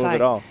clothes. Yeah, just don't move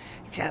at all.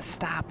 Just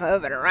stop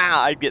moving around.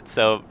 I'd get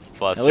so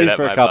flustered at least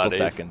for my a couple buddies.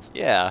 Seconds.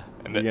 Yeah,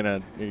 and you're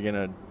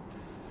gonna.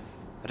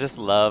 I just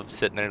love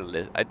sitting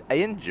there. I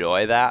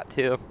enjoy that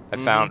too.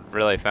 I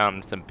really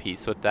found some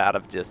peace with that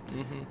of just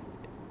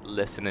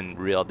listening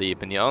real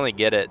deep, and you only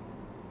get it.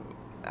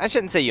 I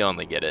shouldn't say you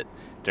only get it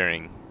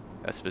during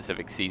a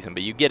specific season,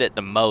 but you get it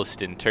the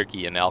most in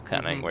turkey and elk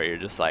hunting, where you're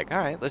just like, all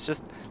right, let's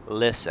just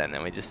listen,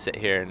 and we just sit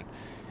here and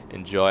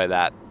enjoy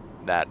that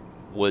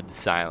woods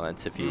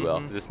silence, if you will,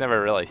 because it's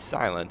never really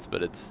silence,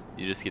 but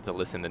you just get to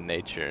listen to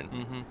nature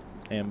and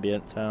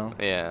ambient sound.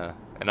 Yeah,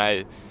 and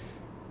I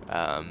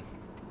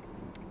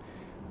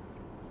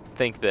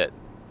think that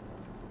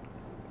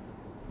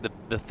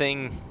the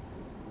thing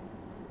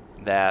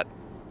that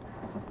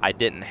I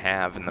didn't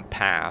have in the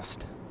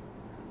past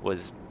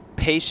was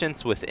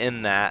patience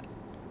within that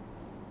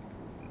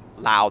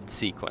loud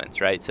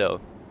sequence, right?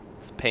 So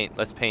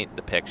let's paint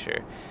the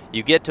picture.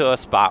 You get to a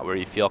spot where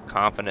you feel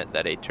confident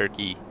that a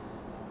turkey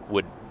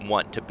would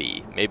want to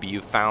be. Maybe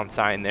you found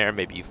sign there,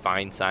 maybe you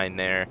find sign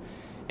there,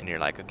 and you're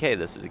like, okay,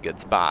 this is a good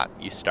spot.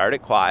 You start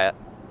it quiet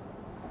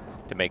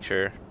to make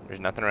sure there's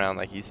nothing around,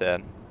 like you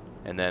said,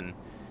 and then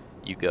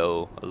you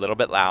go a little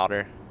bit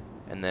louder,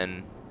 and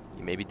then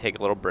you maybe take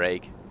a little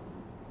break,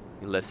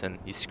 you listen,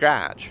 you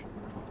scratch.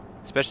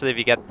 Especially if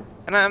you get,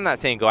 and I'm not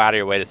saying go out of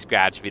your way to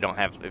scratch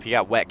if you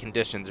got wet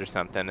conditions or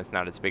something, it's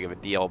not as big of a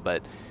deal,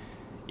 but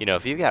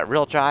if you've got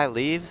real dry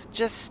leaves,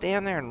 just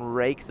stand there and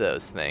rake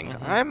those things.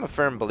 I'm a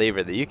firm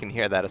believer that you can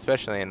hear that,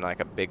 especially in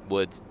a big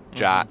woods,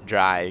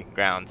 dry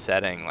ground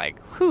setting.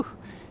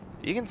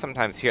 You can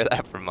sometimes hear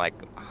that from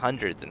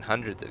hundreds and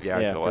hundreds of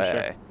yards away. For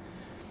sure.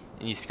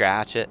 And you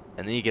scratch it,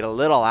 and then you get a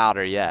little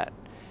louder yet.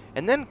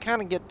 And then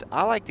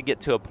I like to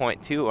get to a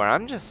point too where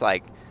I'm just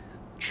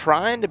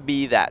trying to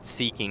be that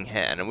seeking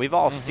hen, and we've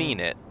all seen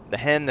it. The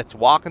hen that's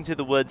walking through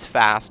the woods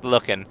fast,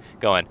 looking,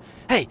 going,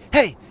 hey,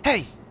 hey,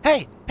 hey,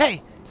 hey,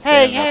 hey,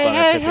 hey,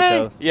 hey,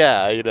 hey.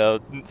 Yeah,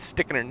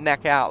 sticking her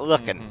neck out,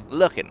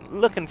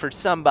 looking for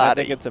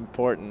somebody. I think it's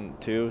important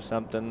too,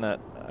 something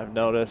that I've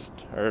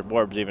noticed, or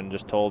Warb's even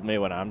just told me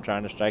when I'm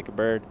trying to strike a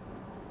bird.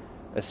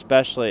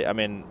 Especially,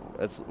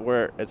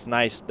 it's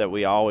nice that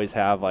we always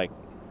have,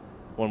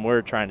 when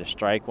we're trying to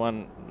strike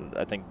one,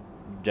 I think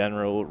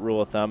general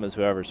rule of thumb is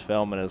whoever's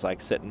filming is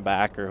sitting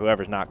back, or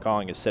whoever's not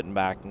calling is sitting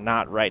back,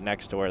 not right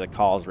next to where the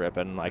call's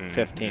ripping,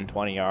 15,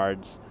 20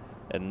 yards,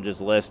 and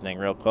just listening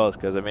real close.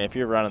 Because, if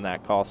you're running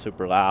that call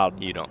super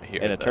loud, you don't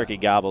hear it. And a turkey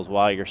gobbles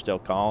while you're still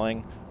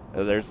calling,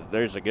 there's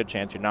a good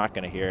chance you're not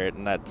going to hear it.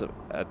 And that's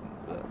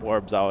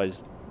Warb's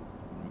always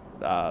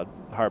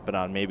harping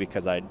on me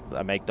because I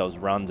make those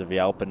runs of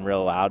yelping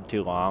real loud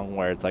too long,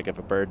 where it's if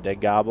a bird did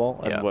gobble,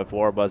 and if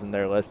Warb wasn't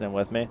there listening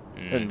with me,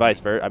 and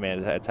vice versa.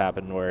 It's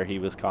happened where he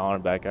was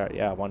calling back,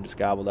 one just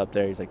gobbled up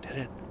there. He's like, did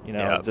it?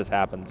 It just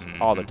happens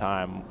all the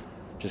time.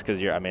 Just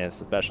because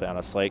it's especially on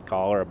a slate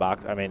call or a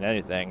box,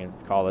 anything,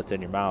 and call that's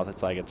in your mouth,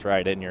 it's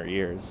right in your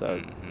ears.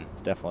 So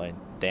it's definitely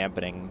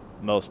dampening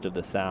most of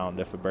the sound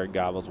if a bird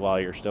gobbles while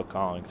you're still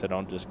calling. So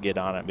don't just get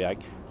on it and be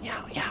like,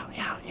 yow, yow,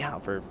 yow, yow,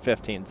 for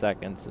 15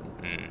 seconds,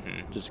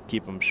 and just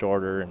keep them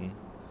shorter. And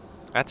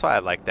that's why I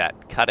like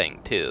that cutting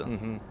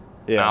too.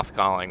 Mouth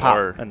calling.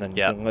 Pop, and then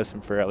you can listen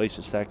for at least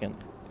a second.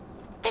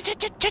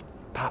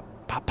 Pop,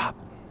 pop, pop.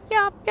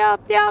 Yup,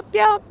 yup, yup,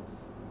 yup.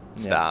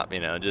 Stop,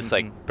 just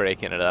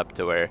breaking it up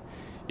to where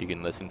you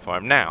can listen for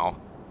them. Now,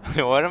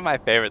 one of my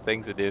favorite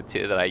things to do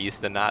too that I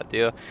used to not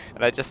do,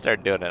 and I just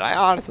started doing it. I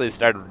honestly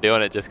started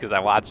doing it just because I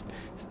watched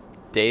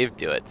Dave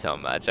do it so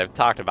much. I've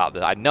talked about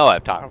this. I know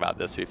I've talked about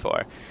this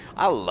before.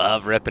 I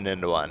love ripping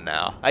into one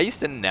now. I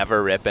used to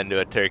never rip into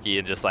a turkey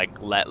and just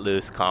let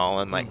loose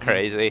calling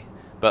crazy.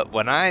 But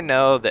when I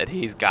know that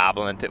he's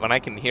gobbling, when I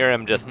can hear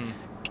him just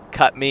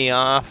cut me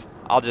off,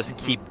 I'll just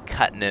keep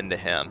cutting into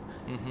him.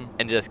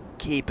 And just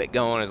keep it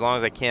going as long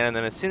as I can. And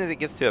then as soon as it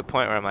gets to a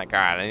point where I'm like, all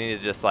right, I need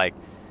to just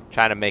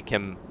try to make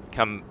him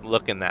come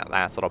look in that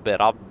last little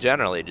bit, I'll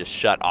generally just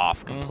shut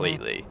off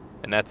completely.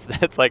 And that's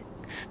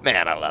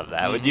Man, I love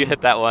that. When you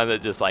hit that one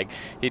that just like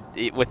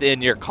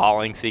within your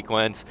calling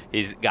sequence,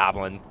 he's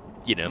gobbling,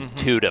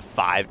 2 to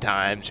 5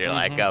 times. You're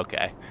like,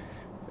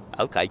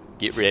 okay,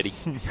 get ready.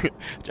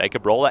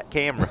 Jacob, roll that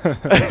camera.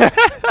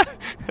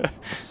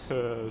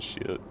 Oh,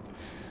 shoot.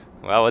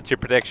 Well, what's your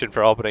prediction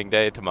for opening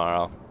day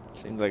tomorrow?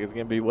 Seems like it's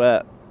going to be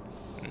wet.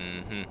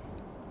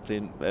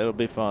 Mm-hmm. It'll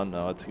be fun,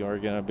 though. We're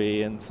going to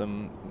be in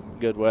some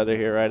good weather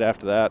here right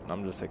after that.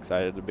 I'm just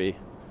excited to be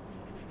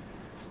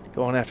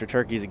going after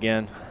turkeys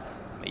again.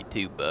 Me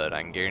too, bud.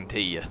 I can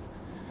guarantee you.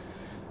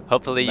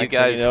 Hopefully Next you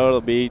guys... thing you know,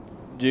 it'll be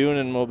June,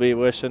 and we'll be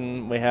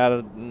wishing we had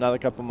another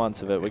couple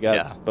months of it.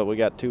 But we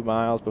got 2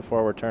 miles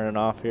before we're turning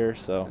off here.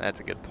 So that's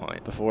a good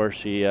point. Before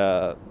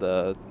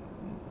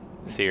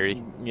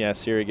Siri. Yeah,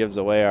 Siri gives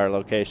away our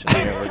location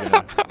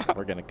here.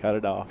 We're gonna cut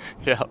it off.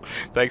 Yeah.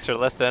 Thanks for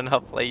listening.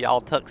 Hopefully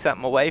y'all took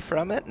something away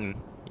from it, and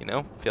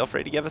feel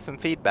free to give us some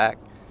feedback.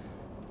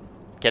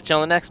 Catch you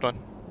on the next one.